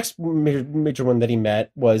then the next major one that he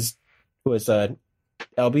met was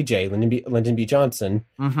LBJ, Lyndon B. Johnson.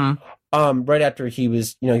 Mm-hmm. Right after he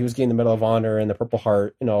was getting the Medal of Honor and the Purple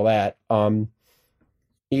Heart and all that.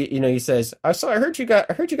 He says, I heard you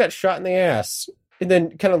got shot in the ass, and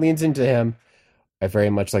then kind of leans into him. I very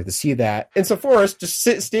much like to see that. And so Forrest just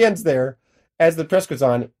stands there as the press goes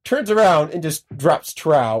on, turns around and just drops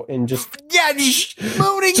trow and just he's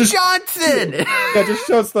mooning Johnson. Yeah, just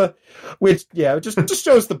shows just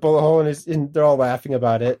shows the bullet hole, and they're all laughing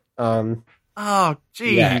about it. Oh,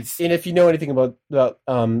 jeez. Yeah. And if you know anything about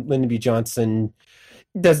Lyndon B. Johnson,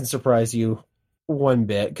 it doesn't surprise you one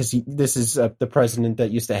bit, because this is the president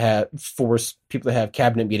that used to force people to have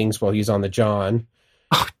cabinet meetings while he was on the John.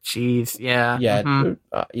 Oh, jeez. Yeah. Yeah.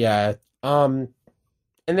 Mm-hmm.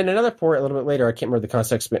 And then another part a little bit later, I can't remember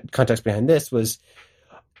the context behind this, was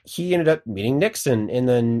he ended up meeting Nixon, and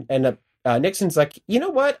then Nixon's like, you know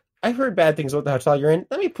what? I heard bad things about the hotel you're in.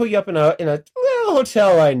 Let me put you up in a little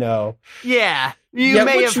hotel I know. Yeah. You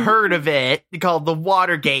may have heard of it, called the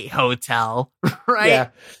Watergate Hotel, right? Yeah.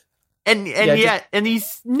 And he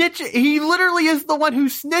literally is the one who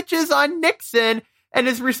snitches on Nixon and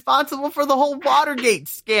is responsible for the whole Watergate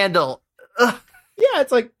scandal. Ugh. Yeah,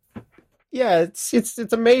 it's like, yeah,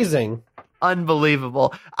 it's amazing.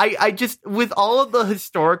 Unbelievable. I just, with all of the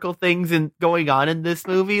historical things going on in this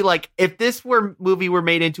movie, like, if this movie were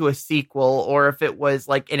made into a sequel, or if it was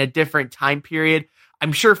like in a different time period,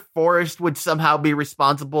 I'm sure Forrest would somehow be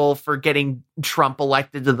responsible for getting Trump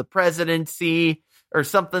elected to the presidency or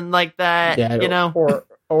something like that. Yeah,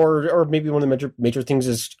 or maybe one of the major things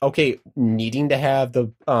is, okay, needing to have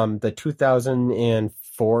the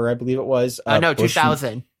 2004, I believe it was. No,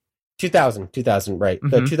 2000. 2000, right?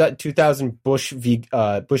 Mm-hmm. The 2000 Bush v.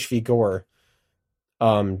 Gore,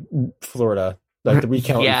 Florida, like the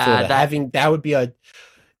recount in Florida.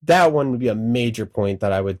 That one would be a major point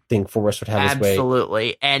that I would think Forrest would have his way.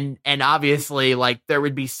 Absolutely, and obviously, like, there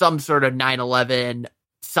would be some sort of 9/11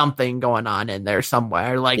 something going on in there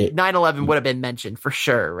somewhere. Like, 9/11 would have been mentioned for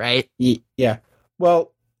sure, right? Yeah.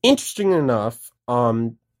 Well, interesting enough,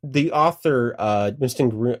 the author, Winston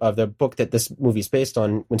Groom, of the book that this movie is based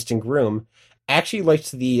on, Winston Groom, actually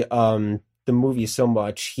liked the movie so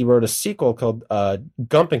much, he wrote a sequel called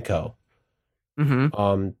Gump and Co.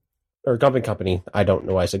 Mm-hmm. Or Gump and Company. I don't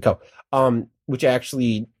know why I said Co. Which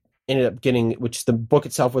actually ended up getting, which the book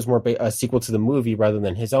itself was more a sequel to the movie rather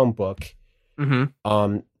than his own book.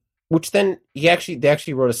 Mm-hmm. Which then they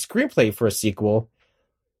actually wrote a screenplay for a sequel,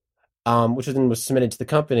 which then was submitted to the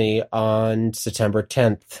company on September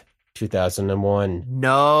 10th, 2001.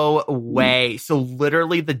 No way. So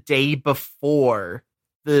literally the day before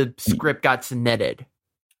the script got submitted.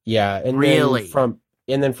 Yeah, and really,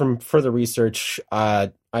 then from further research,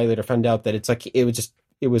 I later found out that it's like it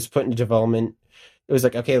was put into development. It was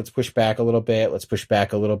like, okay, let's push back a little bit,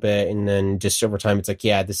 and then just over time, it's like,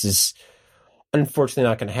 yeah, this is unfortunately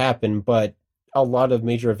not going to happen. But a lot of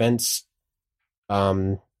major events,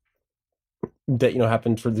 that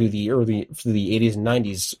happened through the 80s and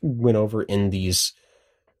 90s went over in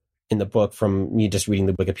the book from me just reading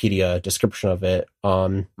the Wikipedia description of it.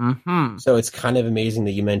 Mm-hmm. So it's kind of amazing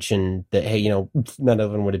that you mentioned that, hey, none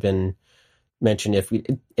of them would have been mentioned if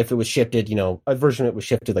it was shifted, a version of it was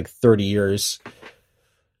shifted like 30 years.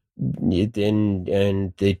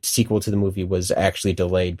 And the sequel to the movie was actually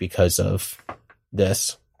delayed because of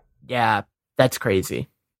this. Yeah, that's crazy.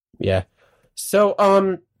 Yeah.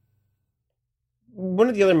 So, one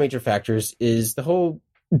of the other major factors is the whole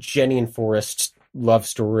Jenny and Forrest love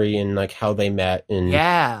story and like how they met, and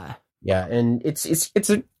yeah, and it's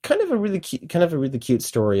a kind of a really cute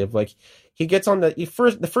story of like he gets on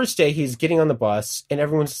the first day he's getting on the bus and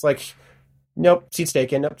everyone's just like, nope, seat's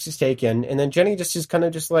taken, and then Jenny just is kind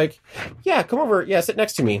of just like, yeah, come over, yeah, sit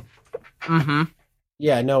next to me. Mm-hmm.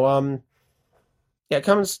 Yeah, no, yeah,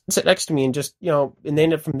 come and sit next to me, and just and they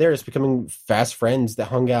end up from there just becoming fast friends that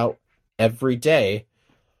hung out every day.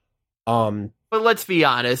 But let's be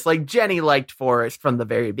honest, like, Jenny liked Forrest from the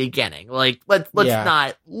very beginning. Like, let's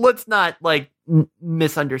not like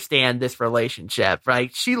misunderstand this relationship,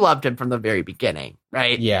 right? She loved him from the very beginning,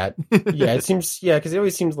 right? Yeah, it seems, because it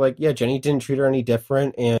always seems like, Jenny didn't treat her any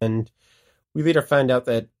different, and we later find out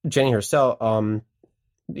that Jenny herself, Forrest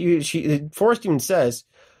even says,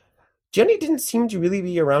 Jenny didn't seem to really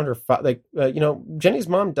be around her father. Jenny's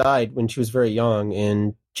mom died when she was very young,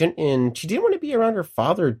 and she didn't want to be around her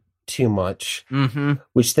father too much. Mm-hmm.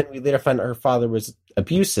 Which then we later find out her father was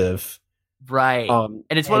abusive. Right. And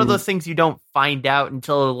it's one of those things you don't find out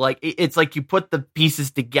until like it's like you put the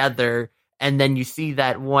pieces together, and then you see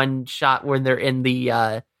that one shot when they're in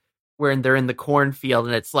the cornfield,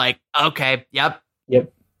 and it's like, okay, yep.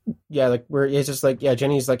 Yeah, like where it's just like, yeah,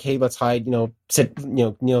 Jenny's like, hey, let's hide, sit,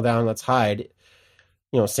 kneel down, let's hide.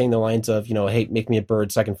 Saying the lines of, hey, make me a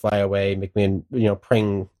bird so I can fly away, make me,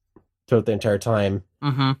 praying throughout the entire time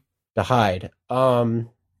to hide. And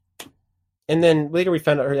then later we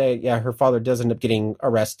found out her father does end up getting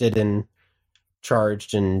arrested and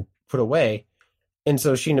charged and put away. And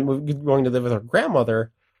so she ended up going to live with her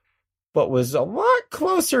grandmother, but was a lot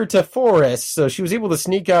closer to Forrest. So she was able to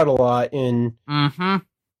sneak out a lot and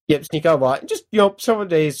sneak out a lot. And just, several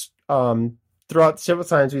days throughout several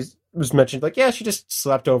times was mentioned, like, yeah, she just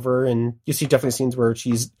slept over, and you see definitely scenes where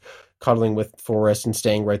she's cuddling with Forrest and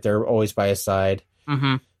staying right there, always by his side.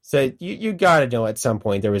 So you got to know at some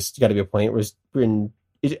point there was got to be a point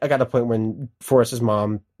I got a point when Forrest's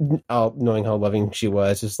mom, knowing how loving she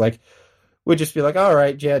was, is like, would just be like, all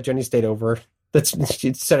right, yeah, Jenny stayed over.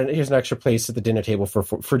 Here's an extra place at the dinner table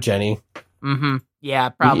for Jenny. Yeah,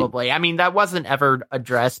 probably. I mean, that wasn't ever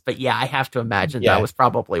addressed, but yeah, I have to imagine that was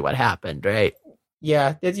probably what happened, right?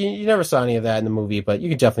 Yeah, you never saw any of that in the movie, but you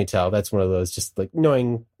can definitely tell that's one of those, just like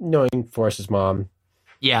knowing Forrest's mom.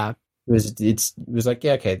 Yeah. It was like,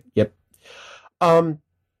 yeah, okay, yep. And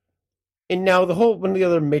now one of the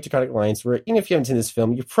other major iconic lines where, even if you haven't seen this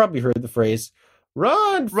film, you've probably heard the phrase,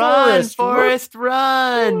 "Run, Forrest,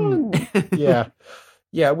 run!" Yeah,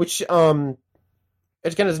 yeah. Which again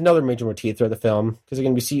is another major motif throughout the film, because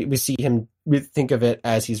again we see him think of it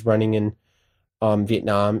as he's running in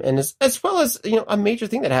Vietnam, and as well as a major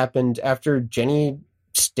thing that happened after Jenny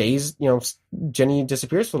Jenny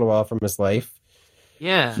disappears for a little while from his life.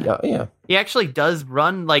 Yeah. He actually does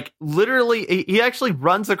run, like, literally, he actually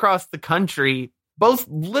runs across the country, both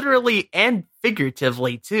literally and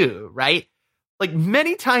figuratively, too, right? Like,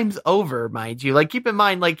 many times over, mind you. Like, keep in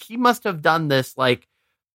mind, like, he must have done this, like,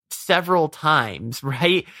 several times,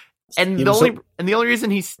 right? And the only reason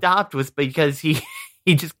he stopped was because he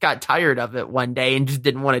just got tired of it one day and just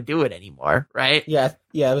didn't want to do it anymore, right? Yeah,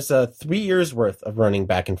 it was 3 years worth of running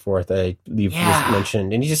back and forth, I believe you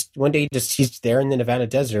mentioned. And he just, one day, he's there in the Nevada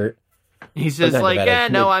desert. He's just like,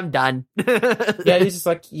 I'm done. Yeah, he's just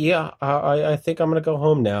like, yeah, I think I'm going to go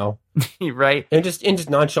home now. Right. And just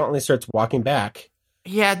nonchalantly starts walking back.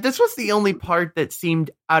 Yeah, this was the only part that seemed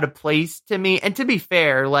out of place to me. And to be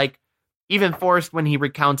fair, like, even Forrest, when he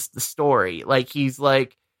recounts the story, like, he's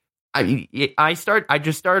like, I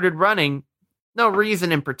just started running, no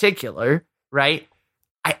reason in particular, right?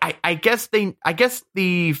 I guess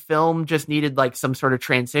the film just needed like some sort of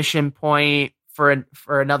transition point for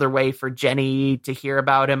another way for Jenny to hear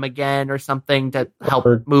about him again, or something to help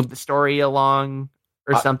move the story along,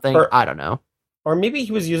 or something. I don't know. Or maybe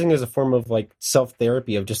he was using it as a form of like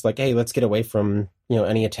self-therapy of just like, hey, let's get away from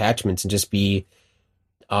any attachments and just be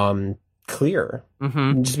clear.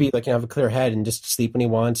 Just be like, have a clear head and just sleep when he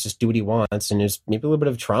wants, just do what he wants. And there's maybe a little bit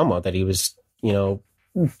of trauma that he was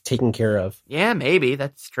taking care of. Yeah, maybe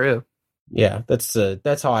that's true. Yeah, that's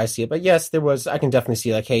how I see it. But yes, I can definitely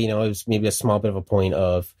see like, hey, it was maybe a small bit of a point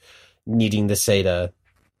of needing to say it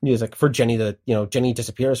was like for Jenny that Jenny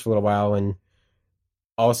disappears for a little while, and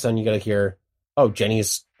all of a sudden you got to hear, oh, Jenny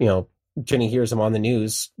hears him on the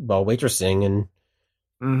news while waitressing, and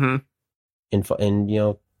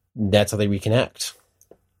that's how they reconnect.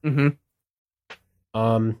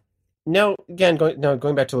 Now, again,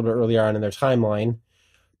 going back to a little bit earlier on in their timeline,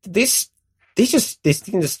 we see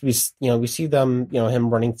them, him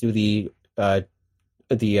running through the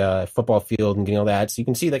football field and getting all that. So you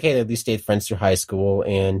can see like, hey, they at least stayed friends through high school.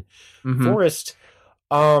 And Forrest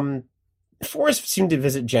seemed to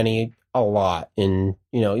visit Jenny a lot. And,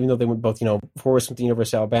 even though they went both, Forrest went to the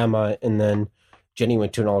University of Alabama, and then Jenny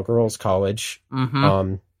went to an all-girls college.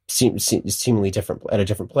 Seemingly different at a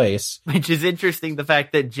different place, which is interesting. The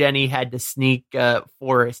fact that Jenny had to sneak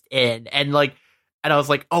Forrest in, and I was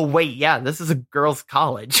like, oh wait, yeah, this is a girls'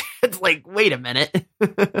 college. It's like, wait a minute.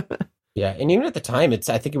 Yeah, and even at the time,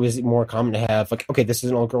 I think it was more common to have like, okay, this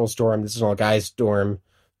is an all-girls dorm, this is an all-guys dorm.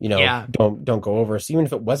 Don't go over. So even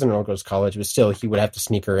if it wasn't an all-girls college, but still, he would have to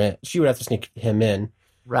sneak her in. She would have to sneak him in.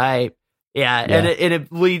 Right. Yeah. And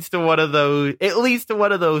it leads to one of those. It leads to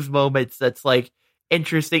one of those moments that's like,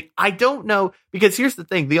 interesting. I don't know, because here's the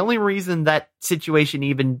thing. The only reason that situation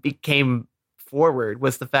even became forward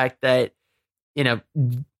was the fact that, you know,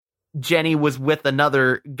 Jenny was with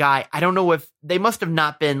another guy. I don't know if they must have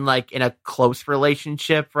not been like in a close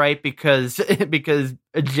relationship, right? Because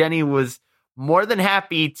Jenny was more than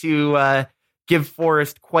happy to give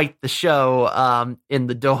Forrest quite the show in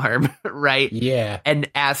the dorm, right? Yeah. And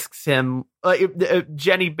asks him,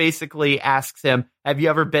 Jenny basically asks him, "Have you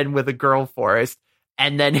ever been with a girl, Forrest?"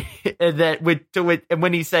 And then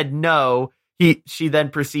when he said no, she then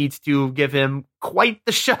proceeds to give him quite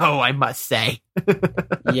the show, I must say.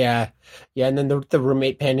 yeah. And then the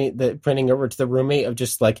roommate panning over to the roommate of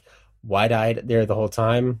just like wide-eyed there the whole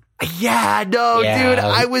time. Yeah, no, dude,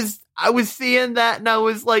 I was seeing that and I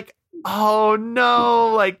was like, oh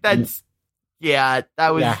no, like that's that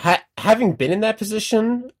was having been in that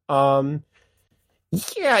position.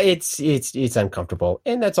 Yeah, it's uncomfortable,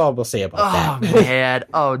 and that's all we'll say about that. Oh man,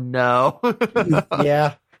 oh no.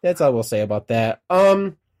 Yeah, that's all we'll say about that.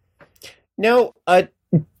 Now,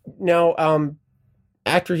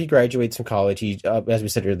 after he graduates from college, he, as we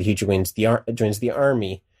said earlier, he joins the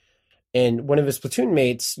army, and one of his platoon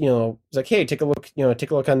mates, you know, is like, "Hey, take a look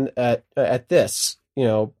at this, you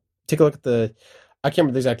know, take a look at the." I can't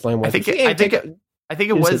remember the exact line. I think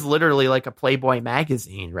it was literally like a Playboy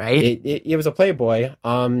magazine, right? It was a Playboy.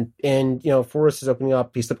 And, you know, Forrest is opening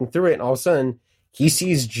up, he's flipping through it, and all of a sudden, he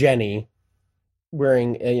sees Jenny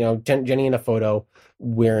wearing, Jenny in a photo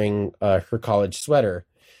wearing her college sweater.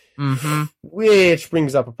 Mm-hmm. Which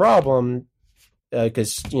brings up a problem,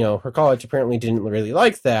 because, you know, her college apparently didn't really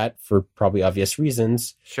like that for probably obvious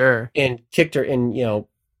reasons. Sure. And kicked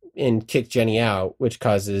Jenny out, which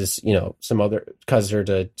causes her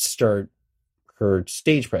to start her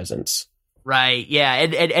stage presence. Right. Yeah.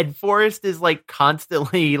 And Forrest is like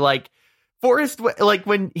constantly like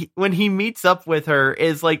when he meets up with her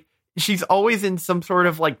is like, she's always in some sort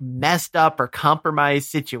of like messed up or compromised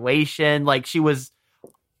situation. Like she was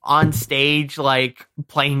on stage, like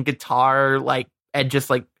playing guitar, like, and just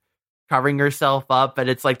like covering herself up. And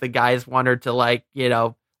it's like the guys want her to like, you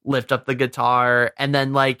know, lift up the guitar. And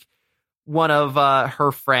then like one of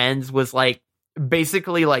her friends was like,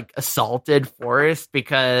 basically like assaulted Forrest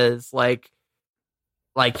because like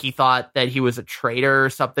he thought that he was a traitor or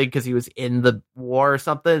something because he was in the war or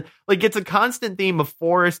something. Like it's a constant theme of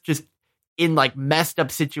Forrest just in like messed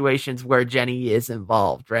up situations where Jenny is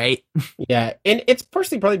involved, right? Yeah, and it's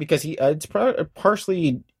partially probably because he it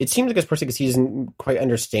seems like it's partially because he doesn't quite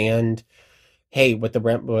understand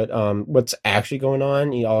what's actually going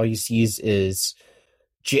on. All he sees is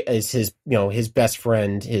his, you know, his best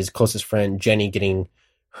friend, his closest friend, Jenny, getting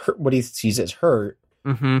hurt, what he sees as hurt.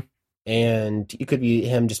 Mm-hmm. And it could be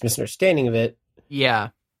him just misunderstanding of it. Yeah.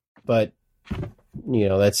 But, you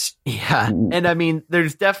know, that's... Yeah. And I mean,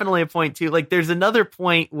 there's definitely a point too. Like there's another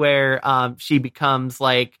point where she becomes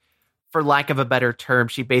like, for lack of a better term,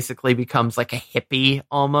 she basically becomes like a hippie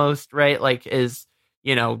almost, right? Like is,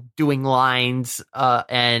 you know, doing lines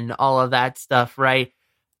and all of that stuff, right?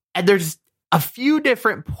 And there's a few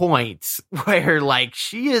different points where like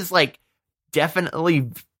she is like definitely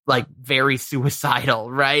like very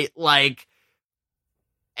suicidal, right? Like,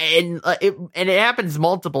 and it happens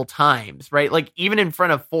multiple times, right? Like even in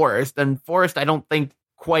front of Forrest, and Forrest, I don't think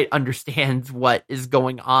quite understands what is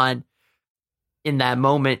going on in that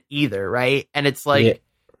moment either, right? And it's like, yeah.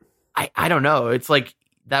 I don't know. It's like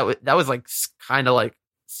that was like kind of like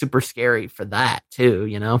super scary for that too,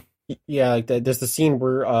 you know? Yeah, like there's the scene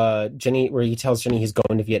where where he tells Jenny he's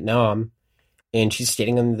going to Vietnam, and she's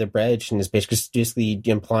standing on the bridge and is basically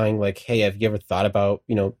implying like, "Hey, have you ever thought about,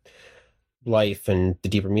 you know, life and the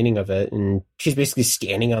deeper meaning of it?" And she's basically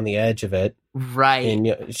standing on the edge of it, right? And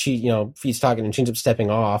he's talking, and she ends up stepping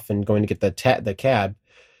off and going to get the cab,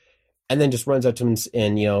 and then just runs up to him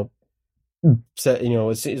and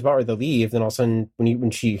is about ready to leave. Then all of a sudden,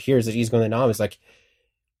 when she hears that he's going to Vietnam, it's like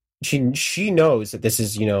she knows that this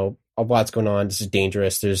is, you know, a lot's going on. This is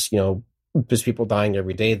dangerous. There's people dying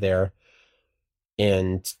every day there.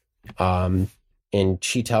 And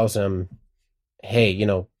she tells him, "Hey, you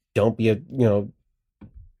know, don't be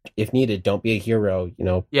if needed, don't be a hero, you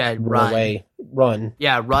know, run away, run."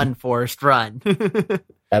 Yeah. Run, Forrest, run.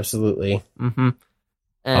 Absolutely. Mm-hmm.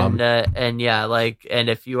 And yeah, like,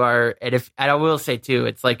 and I will say too,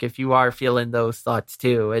 it's like, if you are feeling those thoughts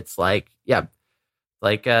too, it's like, yeah,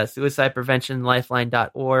 like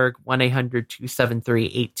suicidepreventionlifeline.org,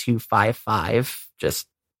 1-800-273-8255. Just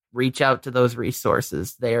reach out to those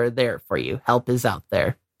resources. They are there for you. Help is out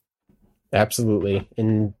there. Absolutely.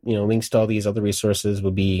 And, you know, links to all these other resources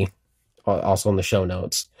will be also in the show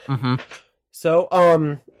notes. Mm-hmm.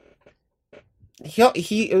 So,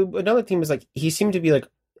 he another theme is like, he seemed to be like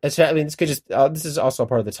I mean, this could just this is also a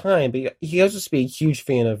part of the time, but he also used to be a huge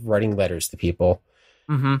fan of writing letters to people,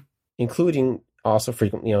 including also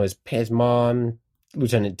frequently, his mom,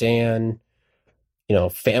 Lieutenant Dan, the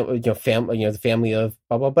family of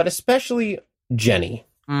blah blah, but especially Jenny.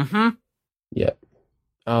 Yeah.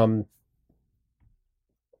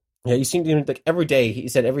 Yeah, you seem to like every day. He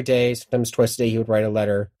said every day, sometimes twice a day, he would write a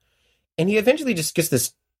letter, and he eventually just gets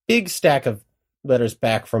this big stack of letters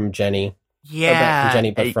back from Jenny. Yeah, back from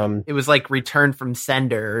Jenny, but from it was like return from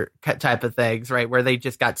sender type of things, right? Where they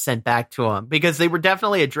just got sent back to him because they were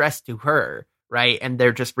definitely addressed to her, right? And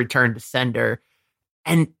they're just returned to sender,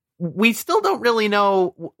 and we still don't really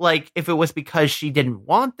know, like, if it was because she didn't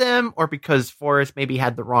want them or because Forrest maybe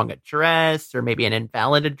had the wrong address or maybe an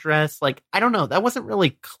invalid address. Like, I don't know. That wasn't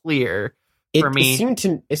really clear for me. It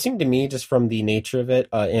seemed to me, just from the nature of it,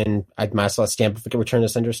 and I might as well stamp if we could return to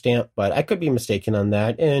sender stamp, but I could be mistaken on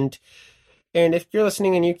that. And if you're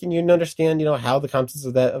listening and you understand, how the contents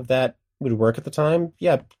of that would work at the time,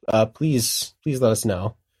 please let us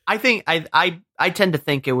know. I think I tend to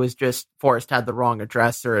think it was just Forrest had the wrong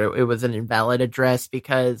address or it was an invalid address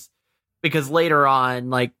because later on,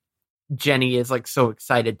 like, Jenny is like so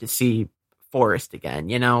excited to see Forrest again,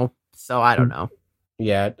 So I don't know.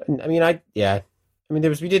 Yeah, I mean,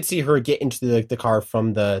 we did see her get into the car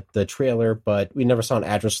from the trailer, but we never saw an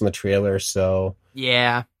address on the trailer. So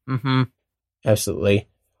yeah, absolutely.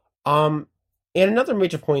 And another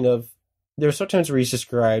major point of, there were sometimes where he's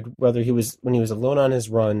described whether when he was alone on his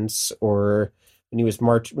runs or when he's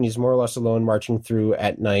more or less alone marching through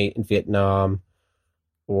at night in Vietnam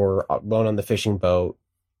or alone on the fishing boat.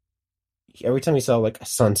 Every time he saw like a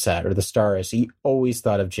sunset or the stars, he always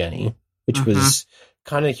thought of Jenny, which was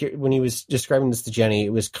kind of, when he was describing this to Jenny,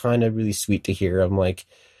 it was kind of really sweet to hear. I'm like,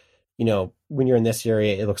 when you're in this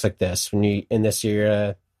area, it looks like this. When you're in this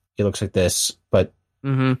area, it looks like this. But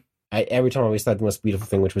every time I always thought the most beautiful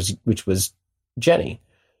thing, which was Jenny.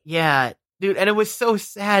 Yeah, dude, and it was so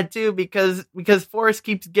sad too because Forrest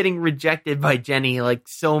keeps getting rejected by Jenny like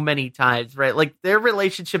so many times, right? Like, their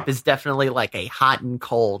relationship is definitely like a hot and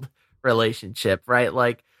cold relationship, right?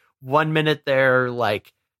 Like, 1 minute they're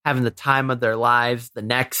like having the time of their lives, the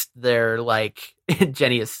next they're like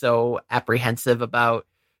Jenny is so apprehensive about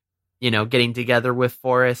getting together with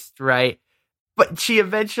Forrest, right? But she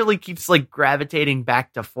eventually keeps like gravitating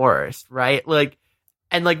back to Forrest, right? Like,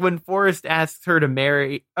 and like when Forrest asks her to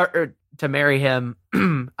marry or to marry him,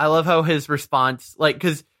 I love how his response, like,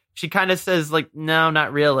 because she kind of says like, no,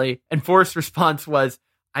 not really. And Forrest's response was,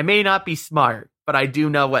 I may not be smart, but I do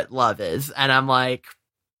know what love is. And I'm like,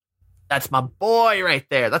 that's my boy right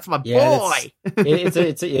there. That's my boy.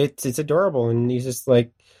 It's adorable. And he's just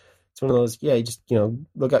like, it's one of those, you just,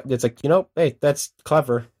 look up, it's like, hey, that's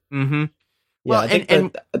clever. Yeah,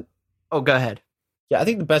 well, go ahead. Yeah, I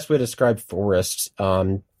think the best way to describe Forrest,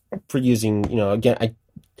 for using, again,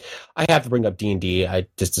 I have to bring up D&D. I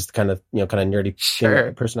just kind of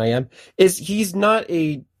nerdy person I am, is he's not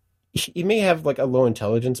he may have like a low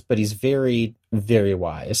intelligence, but he's very, very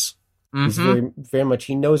wise. He's very, very much,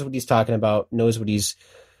 he knows what he's talking about, or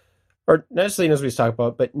not necessarily knows what he's talking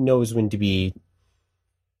about, but knows when to be,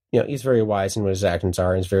 he's very wise in what his actions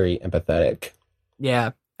are, and he's very empathetic.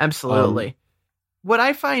 Yeah, absolutely. What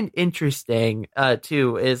I find interesting,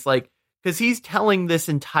 too, is like, because he's telling this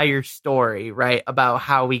entire story, right, about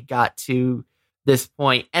how we got to this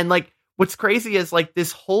point. And like, what's crazy is like,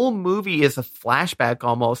 this whole movie is a flashback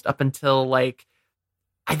almost up until like,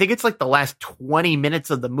 I think it's like the last 20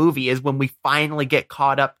 minutes of the movie is when we finally get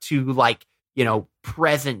caught up to like,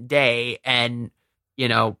 present day and,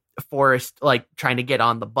 Forrest like trying to get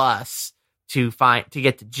on the bus to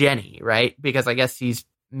get to Jenny, right? Because I guess he's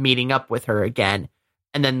meeting up with her again.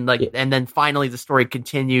 And then and then finally the story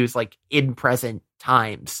continues like in present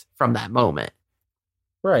times from that moment.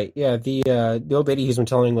 Right. Yeah. The old lady he's been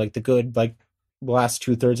telling like the good, like last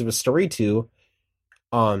 2/3 of his story to,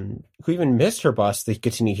 who even missed her bus, they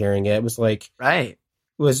continue hearing it. It was like, right. It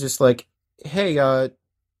was just like, hey,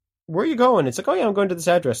 where are you going? It's like, oh yeah, I'm going to this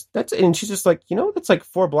address. And she's just like, that's like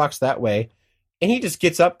 4 blocks that way. And he just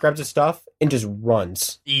gets up, grabs his stuff, and just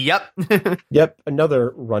runs. Yep. Yep.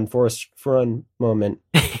 Another Forrest run moment.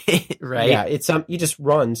 Right. Yeah. It's he just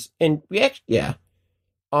runs, and he actually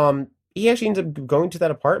ends up going to that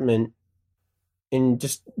apartment and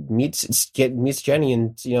just meets Jenny,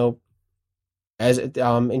 and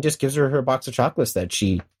and just gives her box of chocolates that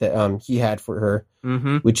he had for her.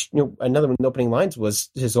 Which another one of the opening lines was,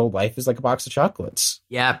 his whole life is like a box of chocolates.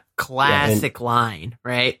 Yeah, classic line,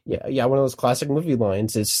 right? Yeah, one of those classic movie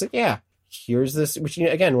lines. It's like, here's this, which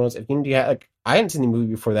again, I hadn't seen the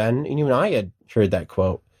movie before then, and even I had heard that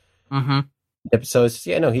quote. Yep. So it's,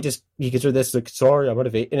 yeah, no, he gives her this like, sorry, I'm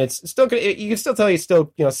motivated, and it's still good. You can still tell he's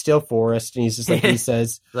still, still Forrest, and he's just like, he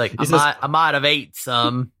says, like, he says, I might have ate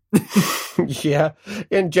some. yeah.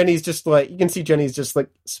 And Jenny's just like, you can see Jenny's just like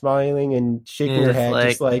smiling and shaking her head,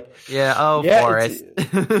 just like, yeah, oh, yeah, Forrest.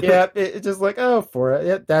 It's just like, oh, Forrest.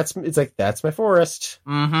 Yeah, that's my Forrest.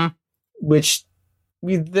 Mm-hmm. Which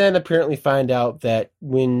we then apparently find out that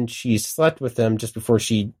when she slept with him just before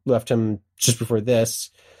she left him, just before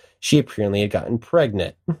this, she apparently had gotten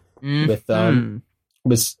pregnant with Well,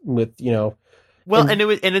 and it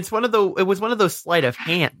was one of those sleight of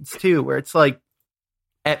hands too, where it's like,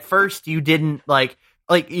 at first you didn't like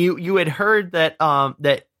you had heard that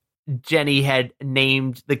that Jenny had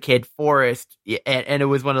named the kid Forrest, and it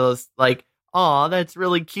was one of those like, oh, that's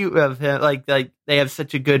really cute of him, like they have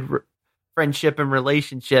such a good friendship and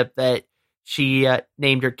relationship that she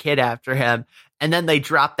named her kid after him, and then they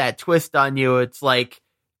drop that twist on you. It's like,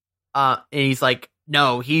 and he's like,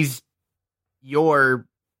 no, you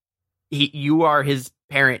are his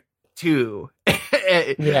parent too.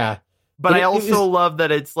 Yeah. But I also love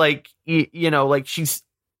that it's like, like she's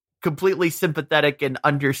completely sympathetic and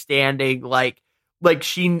understanding. Like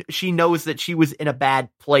she knows that she was in a bad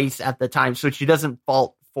place at the time, so she doesn't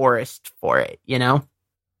fault Forrest for it,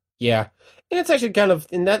 Yeah. And it's actually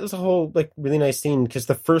and that was a whole like really nice scene, because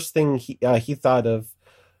the first thing he thought of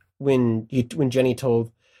when Jenny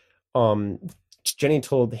told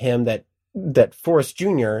him that Forrest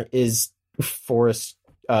Jr. is Forrest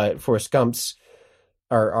Gump's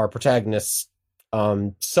our protagonist's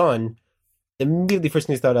son, immediately first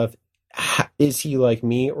thing he thought of, is he like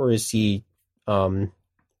me, or is he the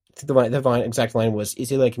exact line was, is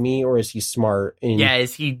he like me, or is he smart? And, yeah,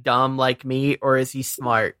 is he dumb like me, or is he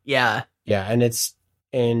smart? Yeah. Yeah,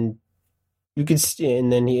 and you can see,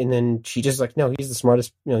 and then she just like, no, he's the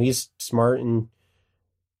smartest, he's smart, and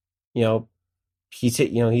he's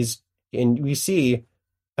and we see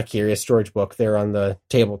a Curious George book there on the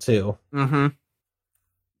table too. Mm-hmm.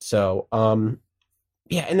 So,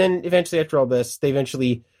 yeah, and then eventually after all this, they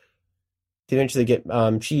eventually get,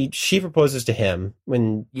 she proposes to him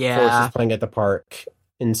when Forrest is playing at the park,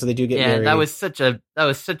 and so they do get married. That was such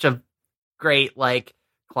a great like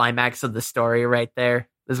climax of the story right there.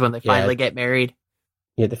 This is when they finally get married.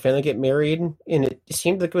 Yeah, they finally get married, and it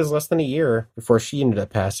seemed like it was less than a year before she ended up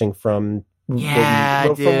passing from.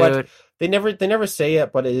 Yeah, from what they never say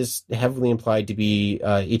it, but it is heavily implied to be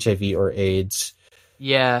HIV or AIDS.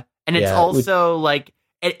 Yeah, and it's also like,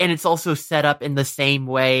 and it's also set up in the same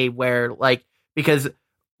way where like, because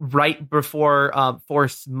right before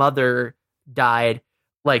Forrest's mother died,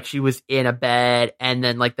 like she was in a bed, and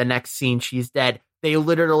then like the next scene she's dead. They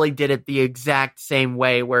literally did it the exact same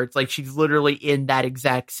way, where it's like she's literally in that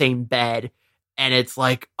exact same bed, and it's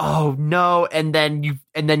like, oh no, and then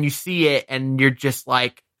you see it, and you're just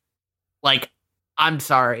like I'm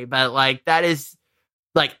sorry, but like that is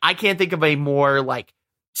like, I can't think of a more like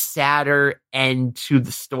sadder end to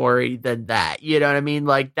the story than that. You know what I mean?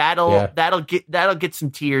 Like that'll get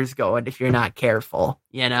some tears going if you're not careful.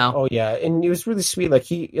 Oh yeah, and it was really sweet. Like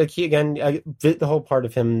he again, the whole part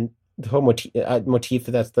of him, the whole motif.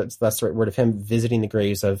 That's the right word, of him visiting the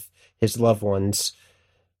graves of his loved ones.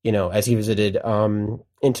 As he visited, and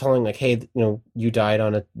telling like, hey, you died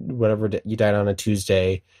on a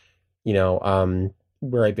Tuesday.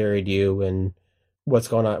 Where I buried you, and what's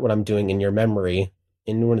going on, what I'm doing in your memory.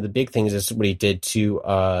 And one of the big things is what he did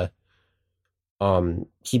to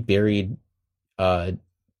he buried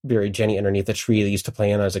Jenny underneath the tree they used to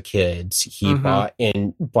play on as a kid. He bought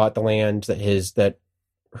the land that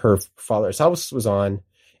her father's house was on,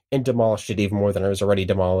 and demolished it even more than it was already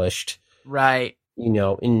demolished. Right.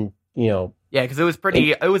 Yeah, because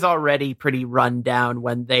it was already pretty run down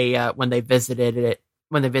when they visited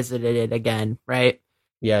it again, right?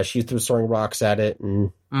 Yeah, she threw throwing rocks at it,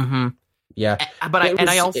 and yeah. But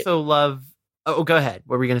I also love. Oh, go ahead.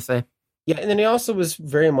 What were you gonna say? Yeah, and then he also was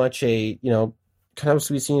very much a kind of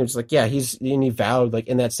sweet scene. It was like, yeah, he vowed like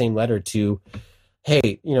in that same letter to,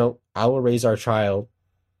 hey, I will raise our child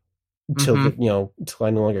till I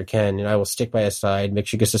no longer can, and I will stick by his side, make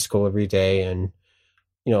sure he gets to school every day, and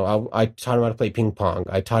I taught him how to play ping pong.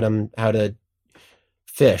 I taught him how to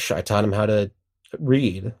fish. I taught him how to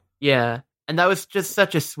read. Yeah. And that was just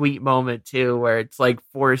such a sweet moment too, where it's like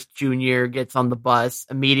Forrest Jr. gets on the bus,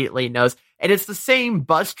 immediately knows, and it's the same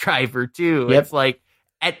bus driver too. Yep. It's like,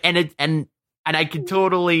 and I could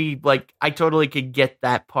totally could get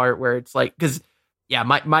that part where it's like, because yeah,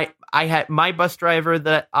 I had my bus driver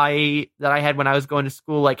that I had when I was going to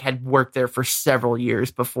school, like had worked there for several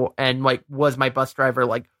years before, and like was my bus driver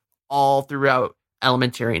like all throughout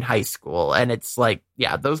elementary and high school. And it's like,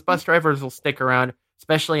 yeah, those bus drivers will stick around,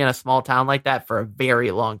 especially in a small town like that, for a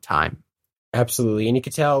very long time. Absolutely. And you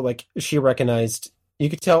could tell, like, you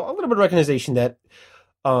could tell a little bit of recognition that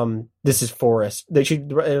this is Forrest. They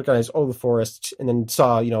should recognize old Forrest, and then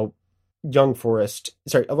saw, young Forrest.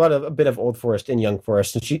 Sorry, a bit of old Forrest and young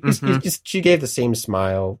Forrest. And she gave the same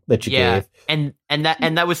smile that you gave. And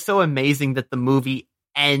that was so amazing that the movie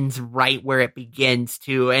ends right where it begins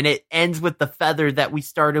too, and it ends with the feather that we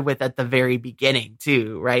started with at the very beginning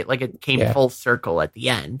too, right? Like it came full circle at the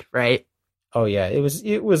end, right? Oh yeah, it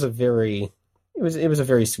was a very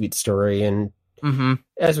sweet story, and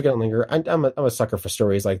as we get longer, I'm a sucker for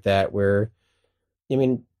stories like that where, I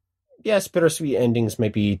mean, yes, bittersweet endings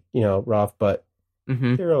might be rough, but they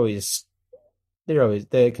can always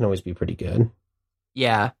be pretty good.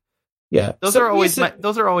 Yeah. Yeah, those are always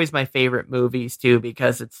my favorite movies too,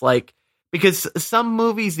 because some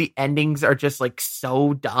movies, the endings are just like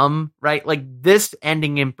so dumb, right? Like this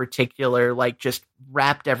ending in particular, like just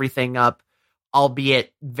wrapped everything up,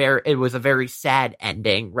 albeit it was a very sad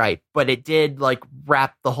ending, right? But it did like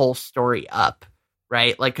wrap the whole story up,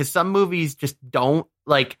 right? Like, because some movies just don't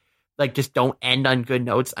just don't end on good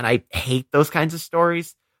notes, and I hate those kinds of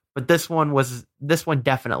stories. But this one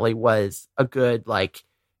definitely was a good, like,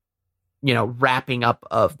 wrapping up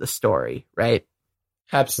of the story, right?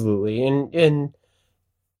 Absolutely. And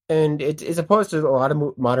it, as opposed to a lot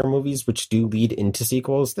of modern movies which do lead into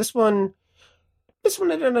sequels, this one I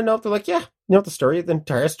don't know if they're like, the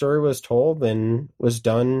entire story was told and was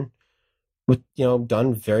done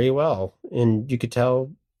done very well, and you could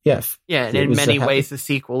tell, and in many ways the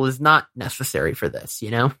sequel is not necessary for this,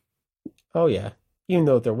 Oh yeah. Even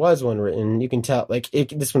though there was one written, you can tell, like,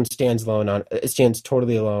 this one stands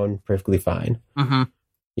totally alone, perfectly fine.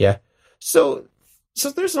 Yeah. So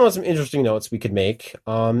there's some interesting notes we could make.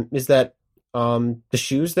 Is that the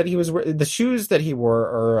shoes that he wore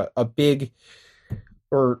are a big,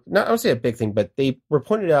 or not, I don't say a big thing, but they were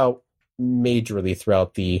pointed out majorly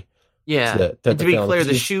throughout the. Yeah. To be clear,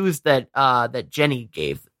 the shoes that Jenny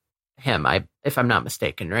gave him, if I'm not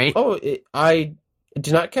mistaken, right? Oh, I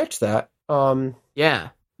did not catch that. Yeah,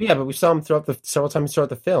 but we saw him several times throughout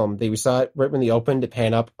the film. We saw it right when they opened, to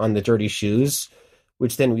pan up on the dirty shoes,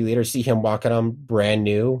 which then we later see him walking on brand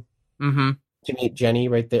new to meet Jenny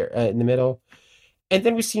right there in the middle. And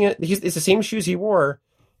then we see it's the same shoes he wore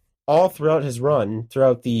all throughout his run,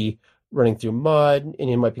 throughout the running through mud, and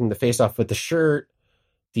him wiping the face off with the shirt,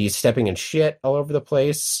 the stepping in shit all over the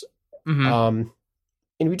place. And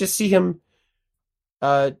we just see him,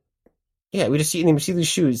 we see these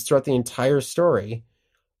shoes throughout the entire story.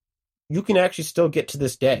 You can actually still get to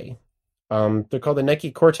this day. They're called the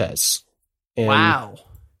Nike Cortez. And, wow.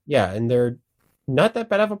 Yeah, and they're not that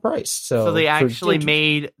bad of a price. So they actually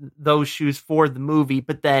made those shoes for the movie,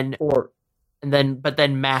 but then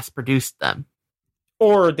mass produced them.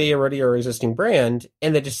 Or they already are an existing brand,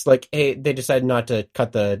 and they just they decided not to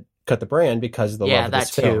cut the brand because of the love of this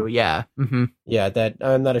film. Too. Yeah. That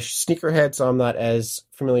I'm not a sneakerhead, so I'm not as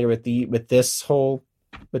familiar with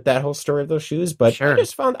that whole story of those shoes. But sure.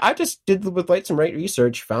 I just did with some right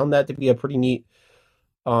research, found that to be a pretty neat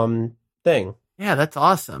thing. Yeah, that's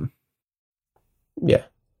awesome. Yeah.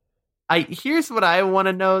 Here's what I want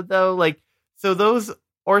to know though. Like, so those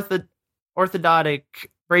orthodontic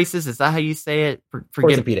braces, is that how you say it?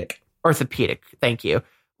 Orthopedic. Thank you.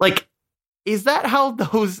 Like, is that how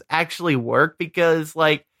those actually work? Because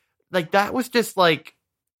like that was just like,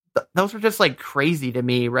 those were just like crazy to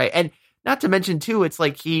me, right? And not to mention too, it's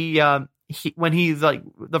like he when he's like,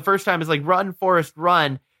 the first time is like, run, Forrest,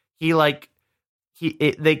 run.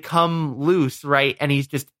 They come loose, right? And he's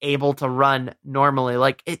just able to run normally.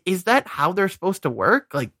 Like, is that how they're supposed to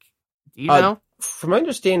work? Like, do you know? From my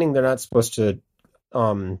understanding, they're not supposed to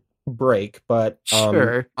break, but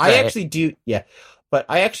sure. I actually do. Yeah. But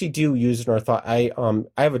I actually do use an I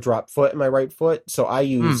have a drop foot in my right foot, so I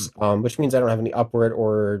use which means I don't have any upward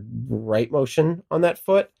or right motion on that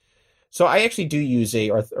foot. So I actually do use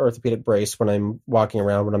a orthopedic brace when I'm walking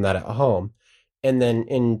around, when I'm not at home. And then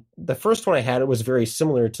in the first one I had, it was very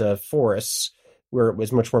similar to Forrest's, where it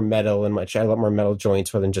was much more metal and I had a lot more metal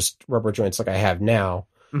joints rather than just rubber joints like I have now.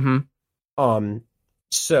 And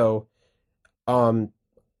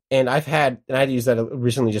I had to use that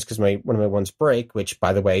recently just because one of my ones break, which,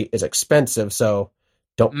 by the way, is expensive. So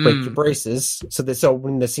don't break your braces. So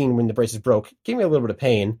when the braces broke, gave me a little bit of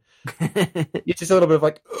pain. It's just a little bit of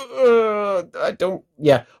like, I don't,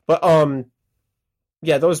 yeah. But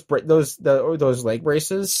those leg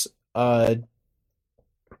braces,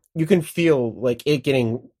 you can feel like it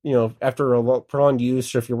getting, after a prolonged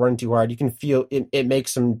use, or if you're running too hard, you can feel it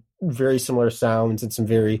makes them very similar sounds and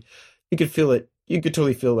you could feel it. You could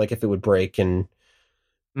totally feel like if it would break and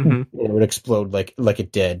it would explode like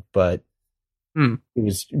it did, but it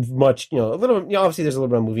was much, a little, obviously there's a little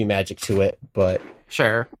bit of movie magic to it, but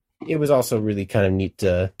sure, it was also really kind of neat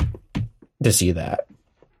to see that.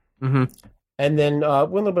 And then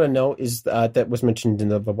one little bit of note is that was mentioned in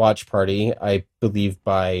the watch party, I believe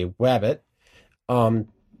by Wabbit,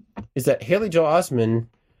 is that Haley Joel Osment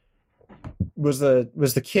was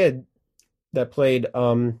the kid that played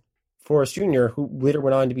Forrest Jr., who later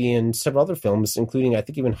went on to be in several other films, including, I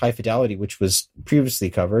think, even High Fidelity, which was previously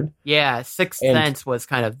covered. Yeah, Sixth Sense was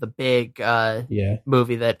kind of the big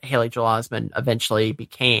movie that Haley Joel Osment eventually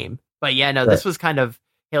became. But yeah, no, this was kind of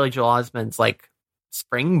Haley Joel Osment's like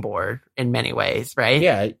springboard in many ways,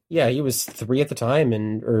 right? Yeah, he was 3 at the time,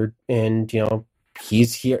 and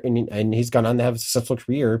he's here, and he's gone on to have a successful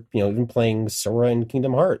career, even playing Sora in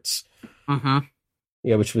Kingdom Hearts.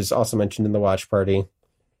 Yeah, which was also mentioned in the watch party.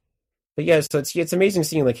 But yeah, so it's amazing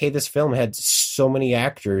seeing like, hey, this film had so many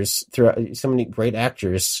actors so many great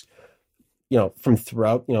actors, from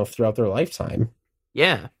throughout their lifetime.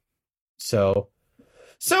 Yeah. So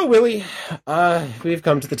Willie, we've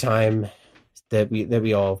come to the time that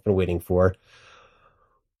we all have been waiting for.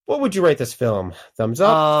 What would you rate this film? Thumbs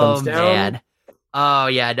up? Thumbs down? Man. Oh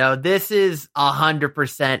yeah, no, this is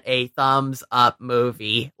 100% a thumbs up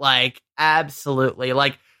movie. Like, absolutely.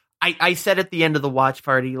 Like, I said at the end of the watch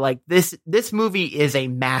party, like this movie is a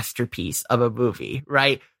masterpiece of a movie,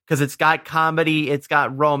 right? Because it's got comedy, it's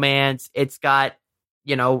got romance, it's got,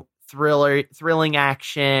 thrilling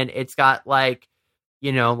action, it's got like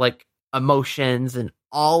emotions and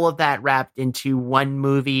all of that wrapped into one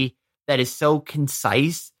movie that is so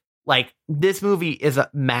concise. Like, this movie is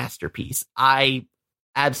a masterpiece. I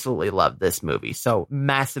absolutely love this movie. So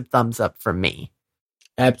massive thumbs up from me.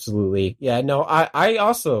 Absolutely. Yeah, no, I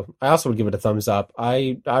also would give it a thumbs up.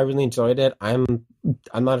 I really enjoyed it. I'm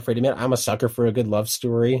not afraid to admit I'm a sucker for a good love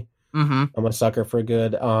story. I'm a sucker for a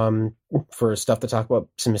good for stuff to talk about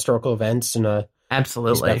some historical events in a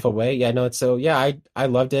respectful way. Yeah, no, I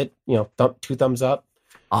loved it. 2 thumbs up.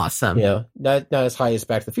 Awesome. Not as high as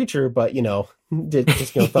Back to the Future, but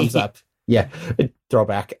just thumbs up. Yeah,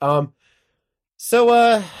 throwback.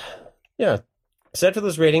 So set for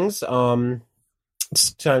those ratings.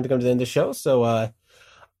 It's time to come to the end of the show. So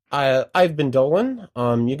I've been Dolan.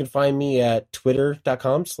 You can find me at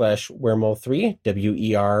twitter.com/weremole3, WERMOL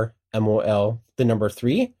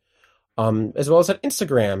 3, as well as at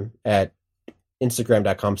Instagram at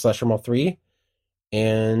instagram.com/weremole3,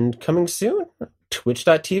 and coming soon,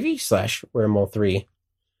 twitch.tv/weremole3.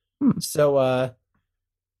 So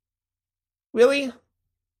Willie,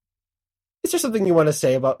 is there something you want to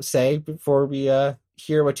say before we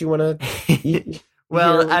hear what you want to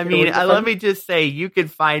Well, let me just say, you can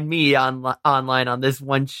find me online on this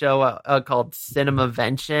one show called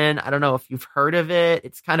Cinemavention. I don't know if you've heard of it.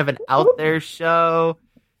 It's kind of an out there show.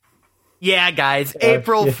 Yeah, guys.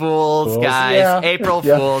 April Fools, guys. Yeah. April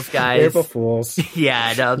Fools, guys. April Fools.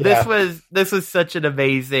 Yeah, no, this was such an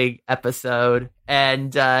amazing episode.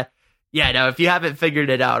 And if you haven't figured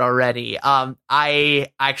it out already, I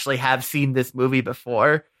actually have seen this movie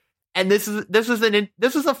before. And this was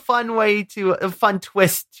a fun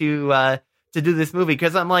twist to do this movie,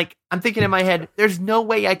 because I'm thinking in my head, there's no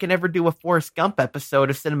way I can ever do a Forrest Gump episode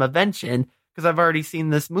of Cinemavention because I've already seen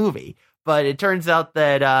this movie. But it turns out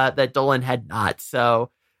that Dolan had not. So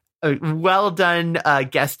well done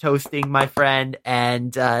guest hosting, my friend,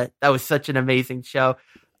 and that was such an amazing show.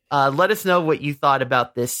 Let us know what you thought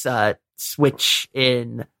about this switch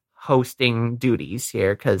in hosting duties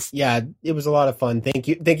here, because it was a lot of fun. Thank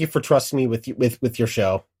you for trusting me with your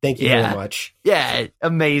show. Thank you very much.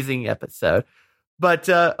 Amazing episode. But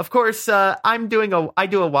of course, I do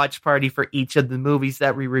a watch party for each of the movies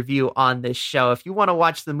that we review on this show. If you want to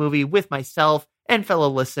watch the movie with myself and fellow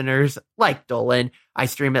listeners like Dolan, I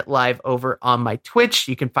stream it live over on my Twitch.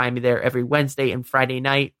 You can find me there every Wednesday and Friday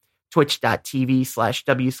night,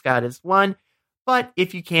 twitch.tv/WScottis1. But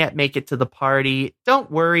if you can't make it to the party, don't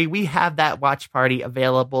worry. We have that watch party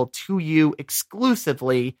available to you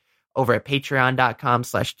exclusively over at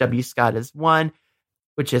patreon.com/WScottis1,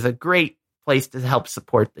 which is a great place to help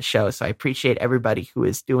support the show. So I appreciate everybody who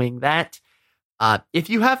is doing that. If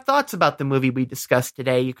you have thoughts about the movie we discussed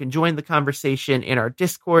today, you can join the conversation in our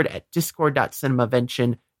Discord at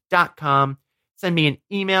discord.cinemavention.com. Send me an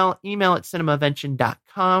email at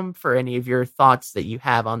cinemavention.com for any of your thoughts that you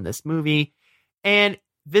have on this movie. And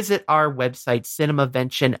visit our website,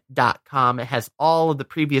 cinemavention.com. It has all of the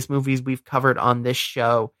previous movies we've covered on this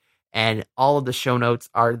show, and all of the show notes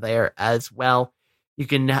are there as well. You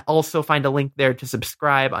can also find a link there to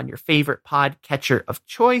subscribe on your favorite podcatcher of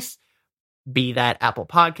choice, be that Apple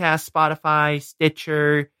Podcasts, Spotify,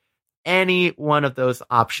 Stitcher, any one of those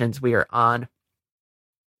options we are on.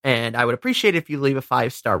 And I would appreciate it if you leave a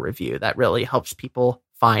 5-star review. That really helps people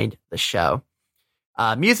find the show.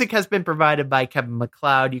 Music has been provided by Kevin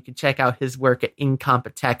MacLeod. You can check out his work at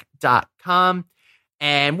incompetech.com.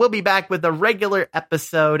 And we'll be back with a regular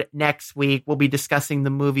episode next week. We'll be discussing the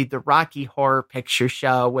movie The Rocky Horror Picture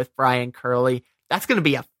Show with Brian Curley. That's going to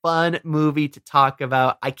be a fun movie to talk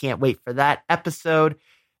about. I can't wait for that episode.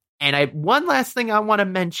 And one last thing I want to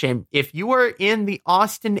mention. If you are in the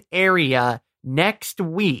Austin area next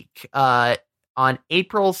week, on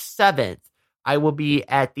April 7th, I will be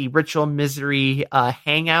at the Ritual Misery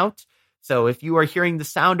Hangout. So if you are hearing the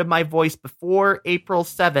sound of my voice before April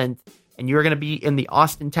 7th, and you're going to be in the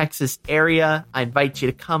Austin, Texas area, I invite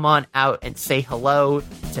you to come on out and say hello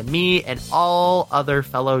to me and all other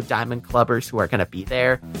fellow Diamond Clubbers who are going to be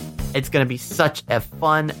there. It's going to be such a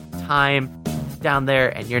fun time down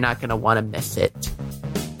there, and you're not going to want to miss it.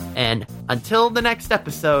 And until the next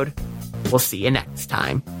episode, we'll see you next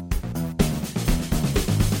time.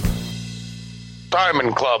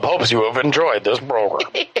 Diamond Club hopes you have enjoyed this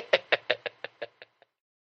program.